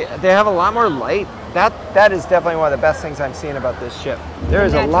 And they have a lot more light. That is definitely one of the best things I'm seeing about this ship. There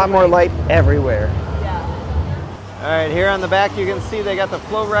is a lot more light everywhere. Yeah. All right, here on the back you can see they got the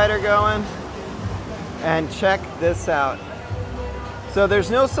flow rider going. And check this out. So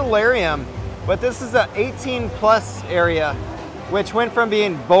there's no solarium, but this is a 18+ area, which went from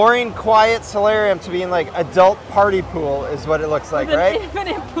being boring, quiet solarium to being like adult party pool is what it looks like, right? An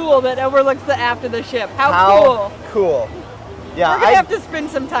infinite pool that overlooks the aft of the ship. How cool. Yeah, we're gonna have to spend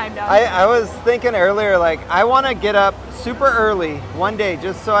some time down here. I was thinking earlier, like, I want to get up super early one day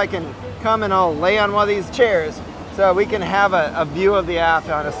just so I can come and I'll lay on one of these chairs so we can have a view of the aft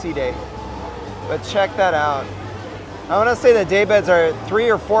on a sea day. But check that out. I want to say the day beds are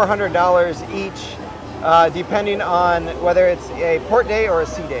 $300 or $400 each, depending on whether it's a port day or a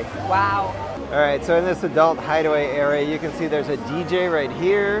sea day. Wow. All right, so in this adult hideaway area, you can see there's a DJ right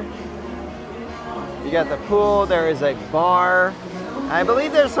here. You got the pool, there is a bar. I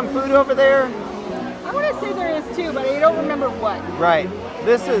believe there's some food over there. I want to say there is too, but I don't remember what. Right.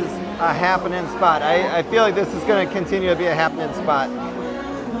 This is a happening spot. I feel like this is going to continue to be a happening spot.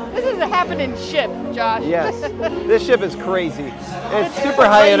 This is a happening ship, Josh. Yes. This ship is crazy. It's super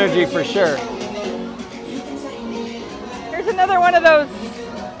high energy for sure. Here's another one of those.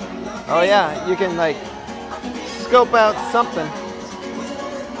 Oh yeah, you can like scope out something.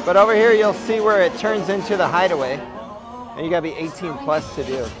 But over here you'll see where it turns into the hideaway. And you gotta be 18+ to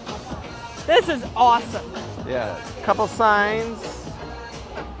do. This is awesome. Yeah, a couple signs.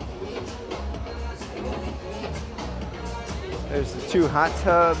 There's the 2 hot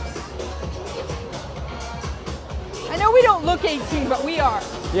tubs. I know we don't look 18, but we are.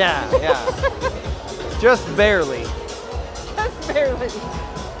 Yeah. Just barely. Just barely.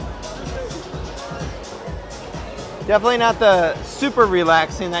 Definitely not the super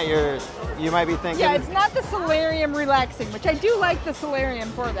relaxing that you might be thinking. Yeah, it's not the solarium relaxing, which I do like the solarium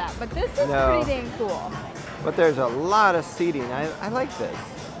for that, but this is pretty dang cool. But there's a lot of seating. I like this.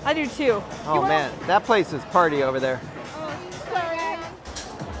 I do too. Oh man, that place is party over there. Oh, sorry.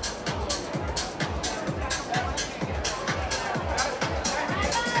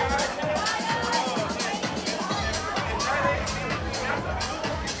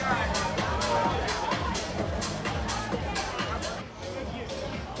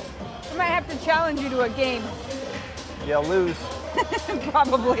 challenge you to a game. You'll lose.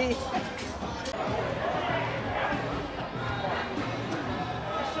 Probably.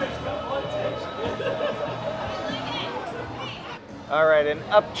 All right, an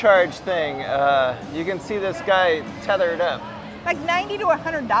upcharge thing. You can see this guy tethered up. Like $90 to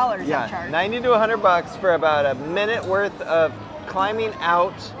 $100 Yeah, upcharge. 90 to 100 bucks for about a minute worth of climbing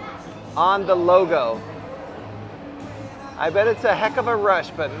out on the Logo. I bet it's a heck of a rush,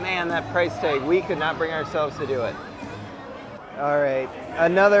 but man, that price tag, we could not bring ourselves to do it. All right,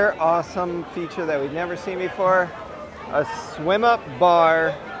 another awesome feature that we've never seen before, a swim up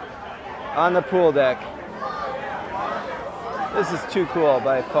bar on the pool deck. This is too cool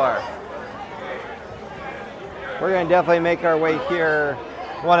by far. We're gonna definitely make our way here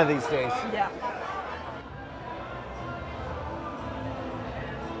one of these days. Yeah.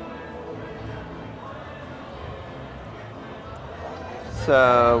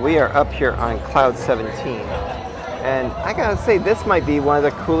 So we are up here on Cloud 17. And I gotta say, this might be one of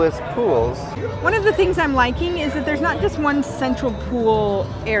the coolest pools. One of the things I'm liking is that there's not just one central pool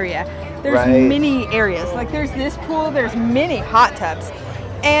area. There's Right. many areas. Like there's this pool, there's many hot tubs.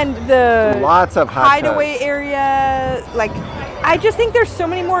 And the Lots of hot hideaway tubs. area, like I just think there's so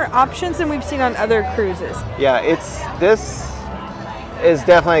many more options than we've seen on other cruises. Yeah, this is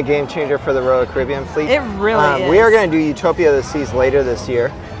definitely a game changer for the Royal Caribbean fleet. It really is. We are gonna do Utopia of the Seas later this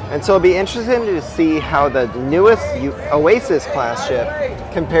year. And so it'll be interesting to see how the newest Oasis class ship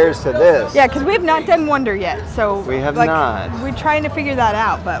compares to this. Yeah, because we have not done Wonder yet, so We have like, not. We're trying to figure that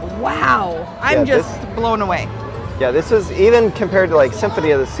out, but wow, I'm Yeah, just blown away. Yeah, this is, even compared to like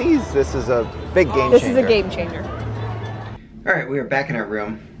Symphony of the Seas, this is a big game changer. This is a game changer. All right, we are back in our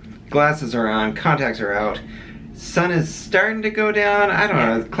room. Glasses are on, contacts are out. Sun is starting to go down. I don't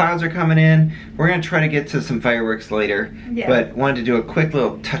know, the clouds are coming in. We're gonna try to get to some fireworks later, Yeah. but wanted to do a quick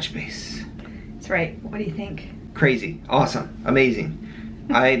little touch base. That's right. What do you think? Crazy, awesome, amazing.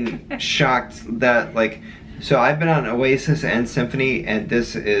 I'm shocked that so I've been on Oasis and Symphony, and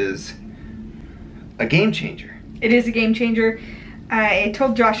this is a game changer. It is a game changer. I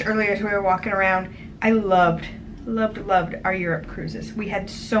told Josh earlier as we were walking around, I loved our Europe cruises. We had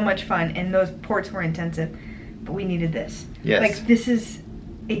so much fun, and those ports were intensive, but we needed this. Yes. Like, this is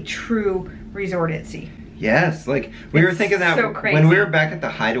a true resort at sea. Yes, like we were It's thinking that so crazy. when we were back at the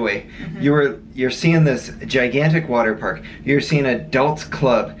Hideaway, you're seeing this gigantic water park. You're seeing adults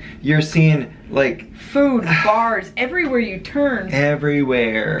club. You're seeing like Food, bars, everywhere you turn.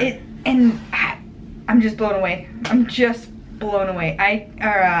 everywhere. I'm just blown away. I'm just blown away.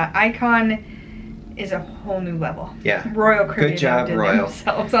 Icon is a whole new level. Yeah. Royal Caribbean Good job, outdid Royal.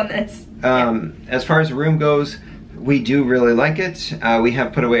 themselves on this. As far as the room goes, we do really like it. We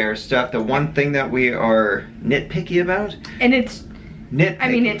have put away our stuff. The one thing that we are nitpicky about, And it's, nitpicky. I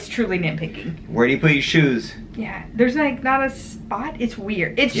mean, it's truly nitpicking. Where do you put your shoes? Yeah, there's like not a spot. It's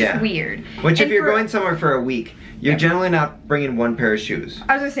weird. It's Yeah. just weird. Which if And you're for- going somewhere for a week, you're generally not bringing one pair of shoes.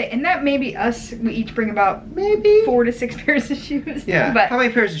 I was gonna say, and that may be us. We each bring about Maybe. 4 to 6 pairs of shoes. Yeah. But How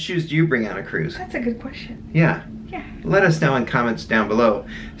many pairs of shoes do you bring on a cruise? that's a good question. Yeah. Yeah. Let us know in comments down below.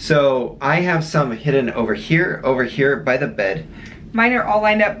 So I have some hidden over here by the bed. Mine are all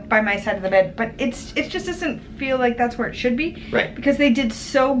lined up by my side of the bed, but it just doesn't feel like that's where it should be. Right. Because they did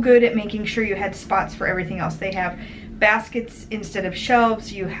so good at making sure you had spots for everything else. They have baskets instead of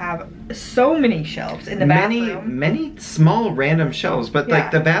shelves. You have so many shelves in the bathroom. Many small random shelves, but Yeah.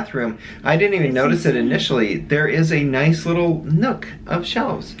 like the bathroom, I didn't even It's notice it insane. initially. There is a nice little nook of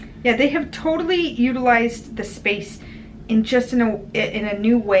shelves. Yeah, they have totally utilized the space in just in a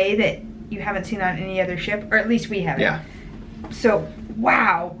new way that you haven't seen on any other ship, or at least we haven't. Yeah. So,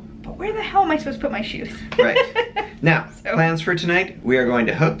 wow. But where the hell am I supposed to put my shoes? Right. Now, So- plans for tonight. We are going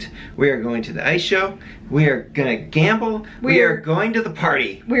to Hooked. We are going to the ice show. We are going to gamble. We are going to the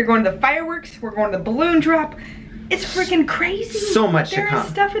party. We're going to the fireworks. We're going to the balloon drop. It's freaking crazy. So much to There come. is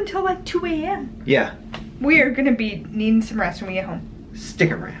stuff until like 2 a.m. Yeah. We are going to be needing some rest when we get home.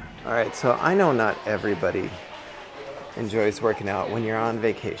 Stick around. All right, so I know not everybody enjoys working out when you're on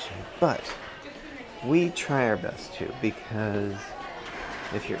vacation, but we try our best to, because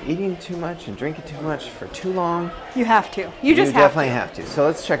if you're eating too much and drinking too much for too long, You have to. You just have definitely have to. So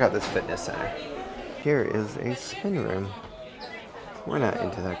let's check out this fitness center. Here is a spin room. We're not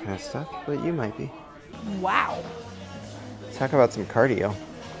into that kind of stuff, but you might be. to. Wow. Let's talk about some cardio.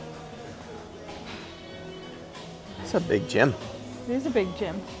 It's a big gym. It is a big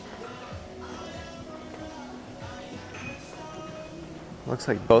gym. Looks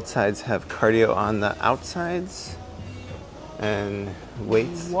like both sides have cardio on the outsides and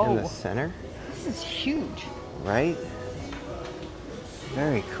weights in the Whoa. center, This is huge. right?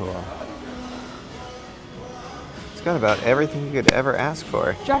 Very cool. It's got about everything you could ever ask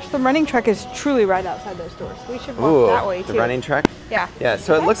for. Josh, the running track is truly right outside those doors. We should walk that way too. The running track? Yeah. Yeah,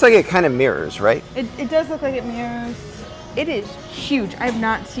 so it looks like it kind of mirrors, right? It does look like it mirrors. It is huge. I've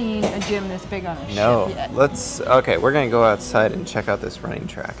not seen a gym this big on a ship yet. Okay, we're gonna go outside and check out this running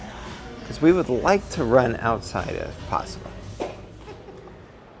track. Because we would like to run outside if possible.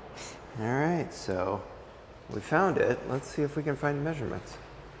 All right, so we found it. Let's see if we can find measurements.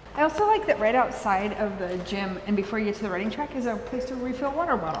 I also like that right outside of the gym and before you get to the running track is a place to refill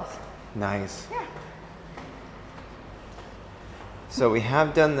water bottles. Nice. Yeah. So we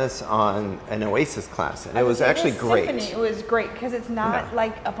have done this on an Oasis class, and it was actually great. Symphony, it was great because it's not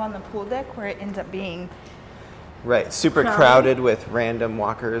like up on the pool deck where it ends up being super crowded with random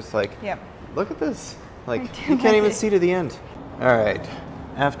walkers. Like, look at this. Like, you can't even see to the end. All right.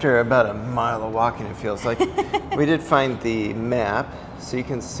 After about a mile of walking, it feels like, we did find the map, so you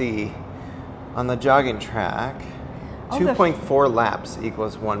can see on the jogging track, 2.4 laps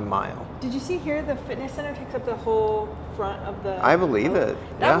equals 1 mile. Did you see here the fitness center takes up the whole front of the... I believe it.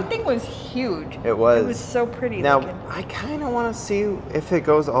 That thing was huge. It was. It was so pretty now, looking. I kind of want to see if it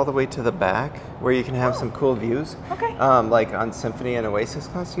goes all the way to the back, where you can have some cool views. Okay. Like on Symphony and Oasis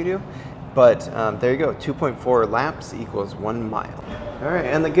class you do. But there you go, 2.4 laps equals 1 mile. All right,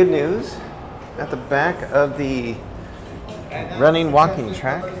 and the good news, at the back of the running walking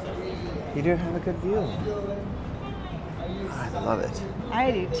track, you do have a good view. I love it.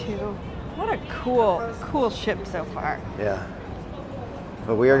 I do too. What a cool ship so far. Yeah.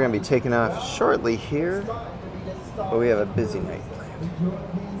 But we are going to be taking off shortly here, but we have a busy night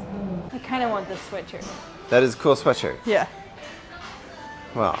planned. I kind of want this sweatshirt. That is a cool sweatshirt. Yeah.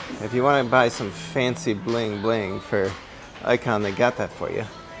 Well, if you want to buy some fancy bling bling for Icon, they got that for you.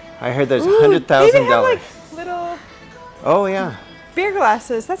 I heard there's $100,000. Like little. Oh yeah. Beer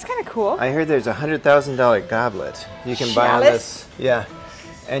glasses. That's kind of cool. I heard there's $100,000 goblet you can buy on this. Yeah.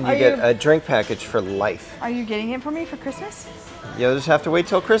 And you get a drink package for life. Are you getting it for me for Christmas? You'll just have to wait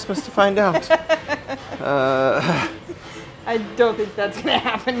till Christmas to find out. I don't think that's going to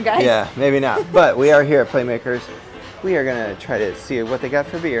happen, guys. Yeah, maybe not. But we are here at Playmakers. We are going to try to see what they got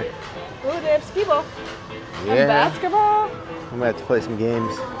for beer. Oh, they have skee ball. Yeah. And basketball. I'm going to have to play some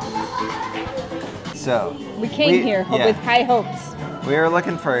games. So. We came here with high hopes. We were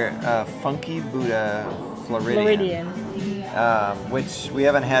looking for a Funky Buddha Floridian. Which we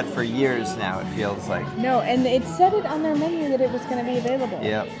haven't had for years now, it feels like. No, and it said it on their menu that it was going to be available.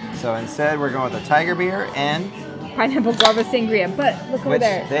 Yep. So instead, we're going with a tiger beer and pineapple guava sangria. But look over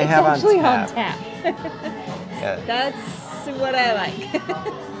there. They have actually on tap. Yeah. That's what I like.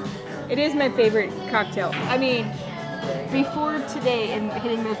 It is my favorite cocktail. I mean, before today and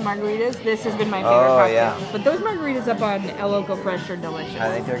hitting those margaritas, this has been my favorite cocktail. Yeah. But those margaritas up on El Loco Fresh are delicious.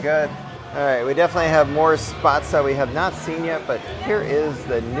 I think they're good. All right, we definitely have more spots that we have not seen yet, but here is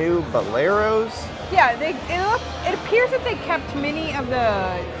the new Boleros. Yeah, it appears that they kept many of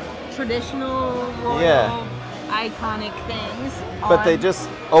the traditional royal iconic things. But they just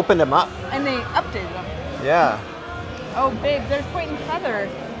opened them up. And they updated them. Yeah. Oh, babe, there's Point and Feather.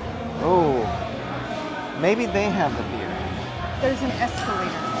 Oh, maybe they have the beer. There's an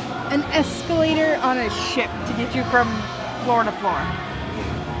escalator. An escalator on a ship to get you from floor to floor.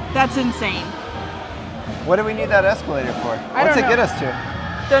 That's insane. What do we need that escalator for? What's it get us to?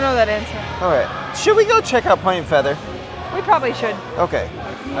 Don't know that answer. All right. Should we go check out Point and Feather? We probably should. Okay.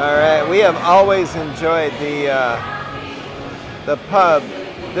 All right. We have always enjoyed the pub.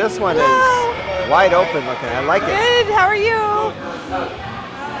 This one is wide open looking. I like it. Good. How are you?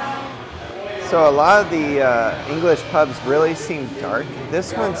 So a lot of the English pubs really seem dark.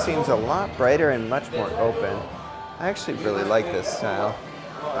 This one seems a lot brighter and much more open. I actually really like this style.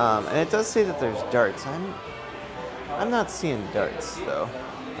 And it does say that there's darts. I'm not seeing darts though.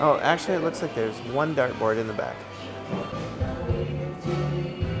 Oh, actually it looks like there's one dartboard in the back.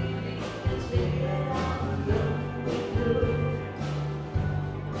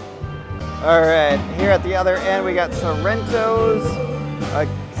 All right, here at the other end we got Sorrento's,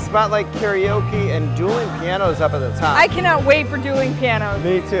 Spotlight Karaoke, and dueling pianos up at the top. I cannot wait for dueling pianos.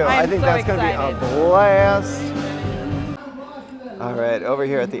 Me too. I think that's going to be a blast. All right, over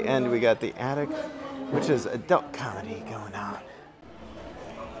here at the end, we got the Attic, which is adult comedy going on.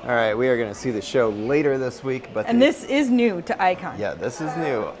 All right, we are going to see the show later this week. And this is new to Icon. Yeah, this is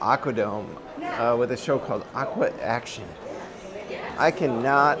new. Aquadome with a show called Aqua Action. I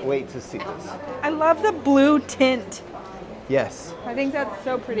cannot wait to see this. I love the blue tint. Yes. I think that's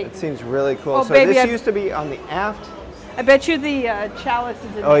so pretty. It seems really cool. Oh, so baby, this used to be on the aft. I bet you the chalice is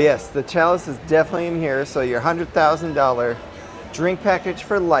in there. Oh yes, the chalice is definitely in here. So your $100,000 drink package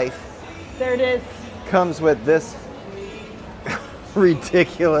for life. There it is. Comes with this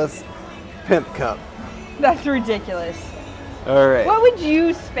ridiculous pimp cup. That's ridiculous. All right. What would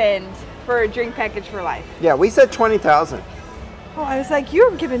you spend for a drink package for life? Yeah, we said 20,000. Oh, I was like,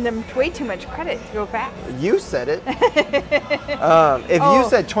 you're giving them way too much credit to go fast. You said it. If you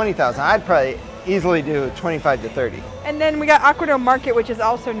said 20,000, I'd probably easily do 25 to 30. And then we got Aquadome Market, which is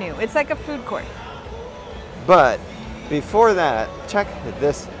also new. It's like a food court. But before that, check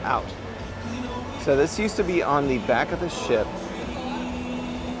this out. So this used to be on the back of the ship,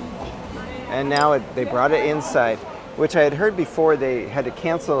 and now they brought it inside, which I had heard before they had to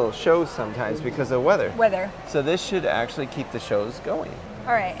cancel shows sometimes because of weather. So this should actually keep the shows going.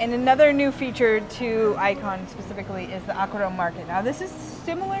 All right, and another new feature to Icon specifically is the Aquadome Market. Now this is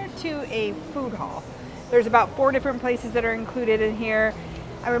similar to a food hall. There's about 4 different places that are included in here.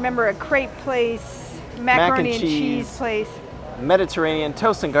 I remember a crepe place, macaroni and cheese place. Mediterranean,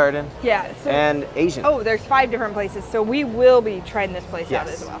 Toast and Garden. Yeah. And Asian. Oh, there's 5 different places, so we will be trying this place out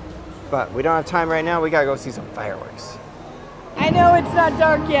as well. But we don't have time right now. We gotta go see some fireworks. I know it's not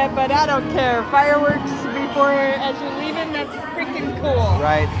dark yet, but I don't care. Fireworks before as you're leaving, that's freaking cool.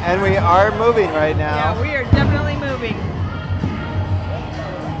 Right, and we are moving right now. Yeah, we are definitely moving.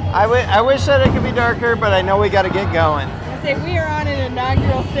 I wish that it could be darker, but I know we gotta get going. I say we are on an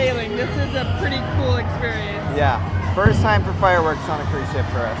inaugural sailing. This is a pretty cool experience. Yeah, first time for fireworks on a cruise ship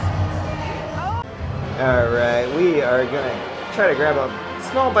for us. All right, we are gonna try to grab a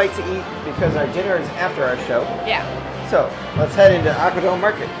small bite to eat because our dinner is after our show. Yeah. So let's head into Aquadome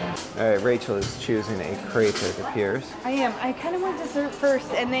Market. All right, Rachel is choosing a crepe, it appears. I am. I kind of want dessert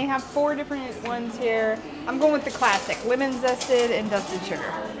first, and they have 4 different ones here. I'm going with the classic, lemon zested and dusted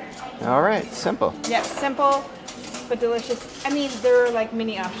sugar. All right, simple. Yeah, simple but delicious. I mean, there are like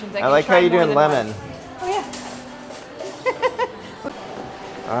mini options. I like how you're doing lemon. Oh yeah.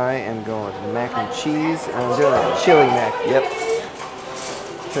 I am going with mac and cheese, and I'm doing a chili mac. Yep.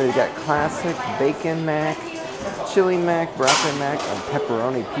 So you got classic bacon mac, chili mac, broccoli mac, and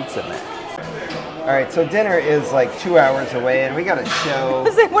pepperoni pizza mac. All right, so dinner is like 2 hours away, and we got a show. I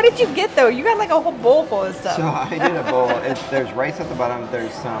was like, what did you get though? You got like a whole bowl full of stuff. So I did a bowl. There's rice at the bottom.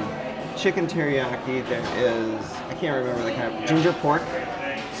 There's some chicken teriyaki. There is, I can't remember the kind of, ginger pork,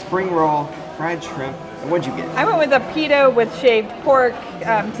 spring roll, fried shrimp. And what'd you get? I went with a pita with shaved pork,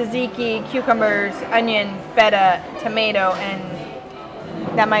 tzatziki, cucumbers, onion, feta, tomato, and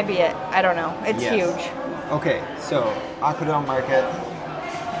that might be it. I don't know. It's huge. Okay, so Aquadome Market.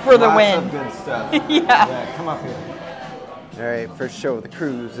 For the win. Lots of good stuff. Yeah, come up here. All right, first show of the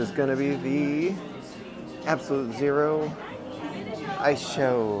cruise is going to be the Absolute Zero Ice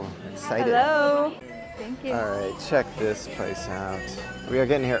Show. Excited. Hello. Thank you. All right, check this place out. We are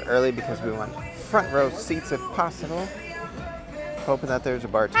getting here early because we want front row seats if possible. Hoping that there's a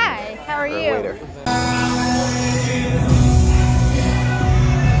bartender. Hi, how are or you? A waiter.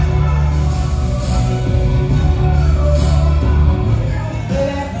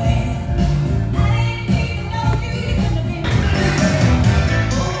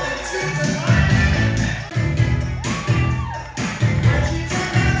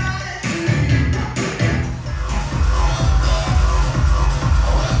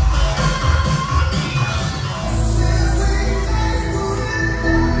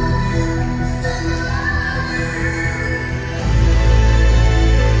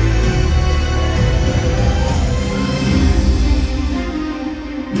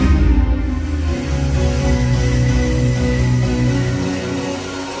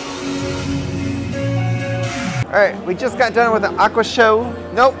 All right, we just got done with the aqua show.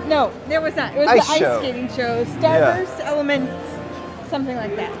 Nope. No, there was not. It was Ice the ice show. skating show. Starburst, Elements, something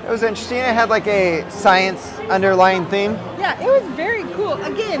like that. It was interesting. It had like a science underlying theme. Yeah, it was very cool.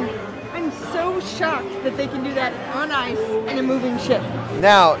 Again, I'm so shocked that they can do that on ice in a moving ship.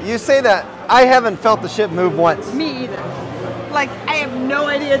 Now, you say that. I haven't felt the ship move once. Me either. Like, I have no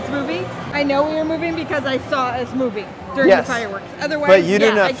idea it's moving. I know we were moving because I saw us moving during the fireworks. Otherwise, but you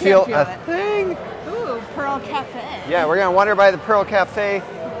do not I feel can't a it. thing. Ooh, Pearl Cafe. Yeah, we're gonna wander by the Pearl Cafe.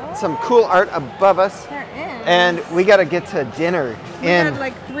 Some cool art above us. There is. And we gotta get to dinner in got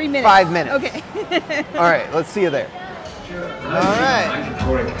like 3 minutes. 5 minutes. Okay. All right, let's see you there. All right,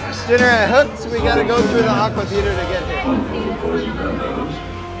 dinner at Hooks. We gotta go through the Aqua Theater to get here.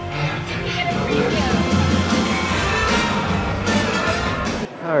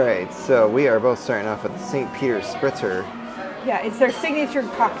 All right, so we are both starting off with the St. Peter's Spritzer. Yeah, it's their signature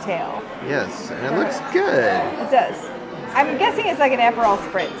cocktail. Yes, and it looks good. It does. I'm guessing it's like an Aperol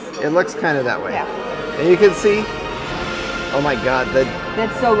Spritz. It looks kind of that way. Yeah. And you can see, oh my God,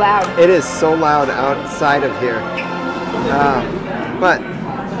 That's so loud. it is so loud outside of here. But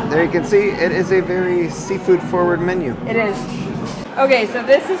there you can see, it is a very seafood forward menu. It is. Okay, so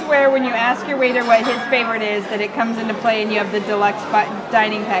this is where when you ask your waiter what his favorite is, that it comes into play and you have the deluxe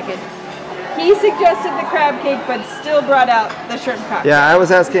dining package. He suggested the crab cake, but still brought out the shrimp cocktail. Yeah, I was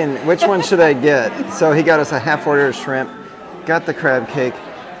asking which one should I get. So he got us a half order of shrimp, got the crab cake.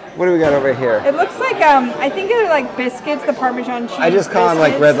 What do we got over here? It looks like, I think they're like biscuits, the Parmesan cheese I just call them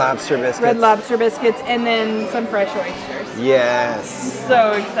like Red Lobster biscuits. Red Lobster biscuits, and then some fresh oysters. Yes.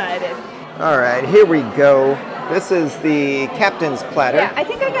 So excited. All right, here we go. This is the captain's platter. Yeah, I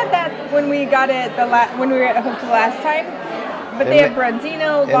think I got that when we got it when we were at Hook the last time. But they have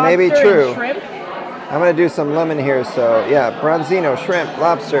branzino, lobster, and shrimp. I'm gonna do some lemon here, so yeah, branzino, shrimp,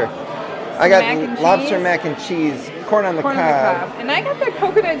 lobster. I got lobster mac and cheese, corn on the cob. And I got the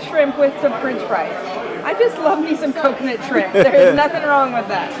coconut shrimp with some French fries. I just love me some coconut shrimp. There's nothing wrong with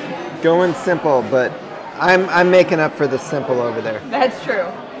that. Going simple, but I'm making up for the simple over there. That's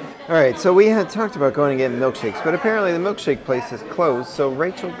true. All right, so we had talked about going to get milkshakes, but apparently the milkshake place is closed, so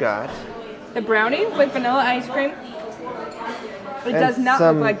Rachel got the brownie with vanilla ice cream. It does not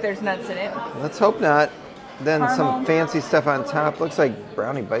look like there's nuts in it. Let's hope not. Then Caramel. some fancy stuff on top. Looks like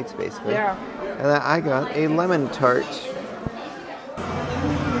brownie bites, basically. Yeah. And then I got a lemon tart.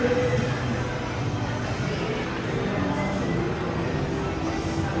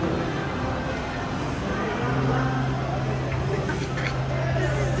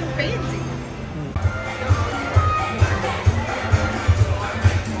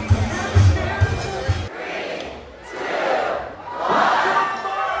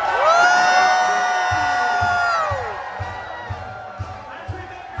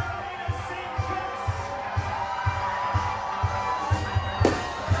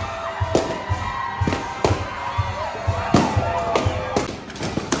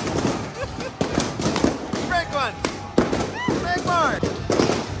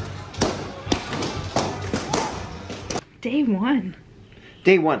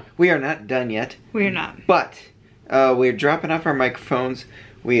 Day one. We are not done yet. We are not. But we're dropping off our microphones.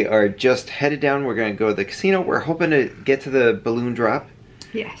 We are just headed down. We're going to go to the casino. We're hoping to get to the balloon drop.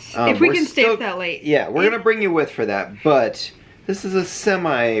 Yes. If we can stay up that late. Yeah, we're going to bring you with for that. But this is a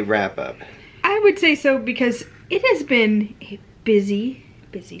semi-wrap up. I would say so because it has been a busy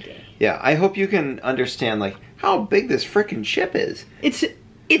day. Yeah, I hope you can understand like how big this frickin' ship is.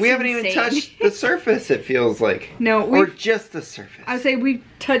 We haven't even touched the surface, it feels like. No, or just the surface. I would say we've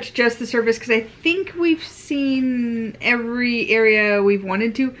touched just the surface because I think we've seen every area we've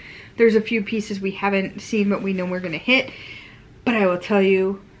wanted to. There's a few pieces we haven't seen, but we know we're going to hit. But I will tell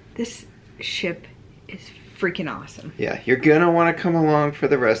you, this ship is freaking awesome. Yeah, you're going to want to come along for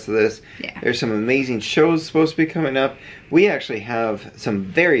the rest of this. Yeah. There's some amazing shows supposed to be coming up. We actually have some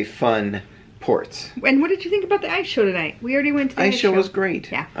very fun ports. And what did you think about the ice show tonight? We already went to the ice show. Was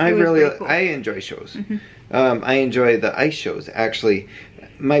great. Yeah, cool. I enjoy shows. Mm-hmm. I enjoy the ice shows. Actually,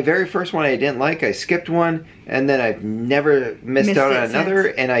 my very first one I didn't like. I skipped one, and then I've never missed out on another.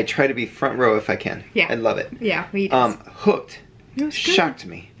 And I try to be front row if I can. Yeah, I love it. Yeah, we Hooked. It was shocked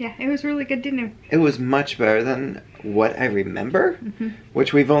me. Yeah, it was really good dinner. It was much better than what I remember,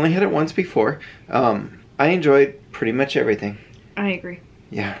 which we've only had it once before. I enjoyed pretty much everything. I agree.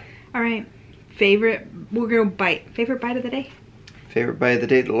 Yeah. All right. Favorite, we're going to bite. Favorite bite of the day? Favorite bite of the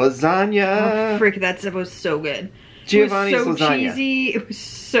day, lasagna. Oh, frick, that stuff was so good. Giovanni's lasagna. It was so lasagna. Cheesy. It was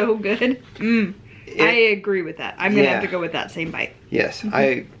so good. I agree with that. I'm going to have to go with that same bite. Yes,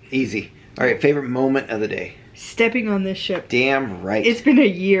 easy. All right, favorite moment of the day. Stepping on this ship. Damn right. It's been a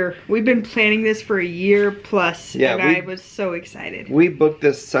year. We've been planning this for a year plus, yeah, and I was so excited. We booked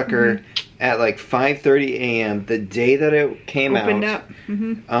this sucker at like 5:30 a.m. the day that it came Opened out.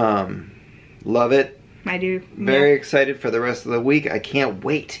 up. Love it. I do. Very excited for the rest of the week. I can't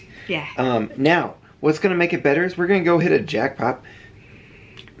wait. Yeah. Now, what's going to make it better is we're going to go hit a jackpot.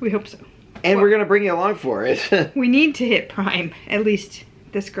 We hope so. And we're going to bring you along for it. We need to hit Prime. At least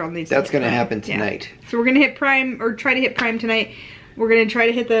this girl needs to That's hit going to Prime. happen tonight. Yeah. So we're going to hit Prime, or try to hit Prime tonight. We're going to try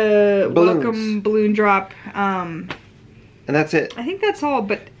to hit the welcome balloon drop. And that's it. I think that's all.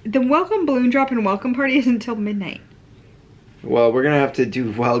 But the welcome balloon drop and welcome party isn't until midnight. Well, we're going to have to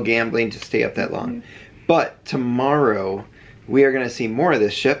do wild gambling to stay up that long. But tomorrow, we are going to see more of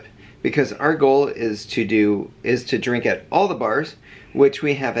this ship because our goal is to drink at all the bars, which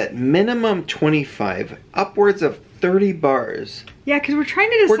we have at minimum 25, upwards of 30 bars. Yeah, because we're trying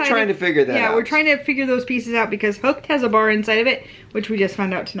to decide. We're trying to figure that out. Yeah, we're trying to figure those pieces out because Hooked has a bar inside of it, which we just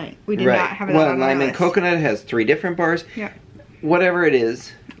found out tonight. We did not have that on our Lime list. and Coconut has 3 different bars. Yeah. Whatever it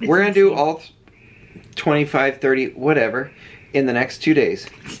is, we're going to do all 25, 30, whatever, in the next 2 days.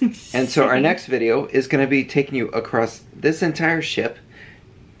 And so our next video is going to be taking you across this entire ship,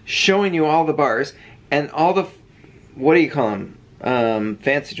 showing you all the bars and all the, what do you call them?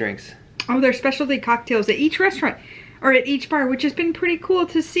 fancy drinks. Oh, they're specialty cocktails at each restaurant or at each bar, which has been pretty cool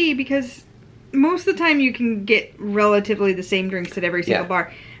to see because most of the time you can get relatively the same drinks at every single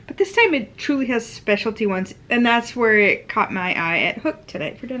bar. But this time it truly has specialty ones, and that's where it caught my eye at Hook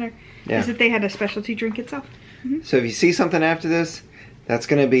today for dinner. Is that they had a specialty drink itself. So if you see something after this, that's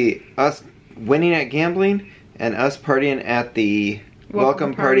going to be us winning at gambling and us partying at the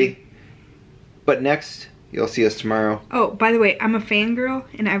welcome party. But next, you'll see us tomorrow. Oh, by the way, I'm a fangirl,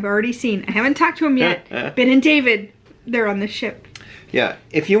 and I've already seen, I haven't talked to him yet, Ben and David, they're on the ship. Yeah,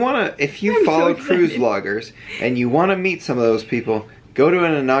 if you follow cruise vloggers and you want to meet some of those people, go to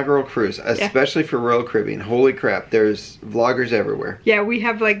an inaugural cruise, especially for Royal Caribbean. Holy crap, there's vloggers everywhere. Yeah, we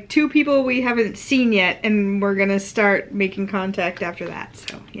have like 2 people we haven't seen yet, and we're gonna start making contact after that.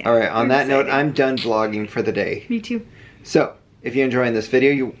 So yeah. All right, on that note, I'm done vlogging for the day. Me too. So, if you're enjoying this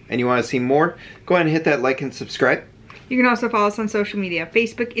video and you want to see more, go ahead and hit that like and subscribe. You can also follow us on social media,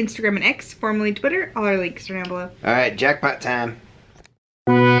 Facebook, Instagram, and X, formerly Twitter. All our links are down below. All right, jackpot time.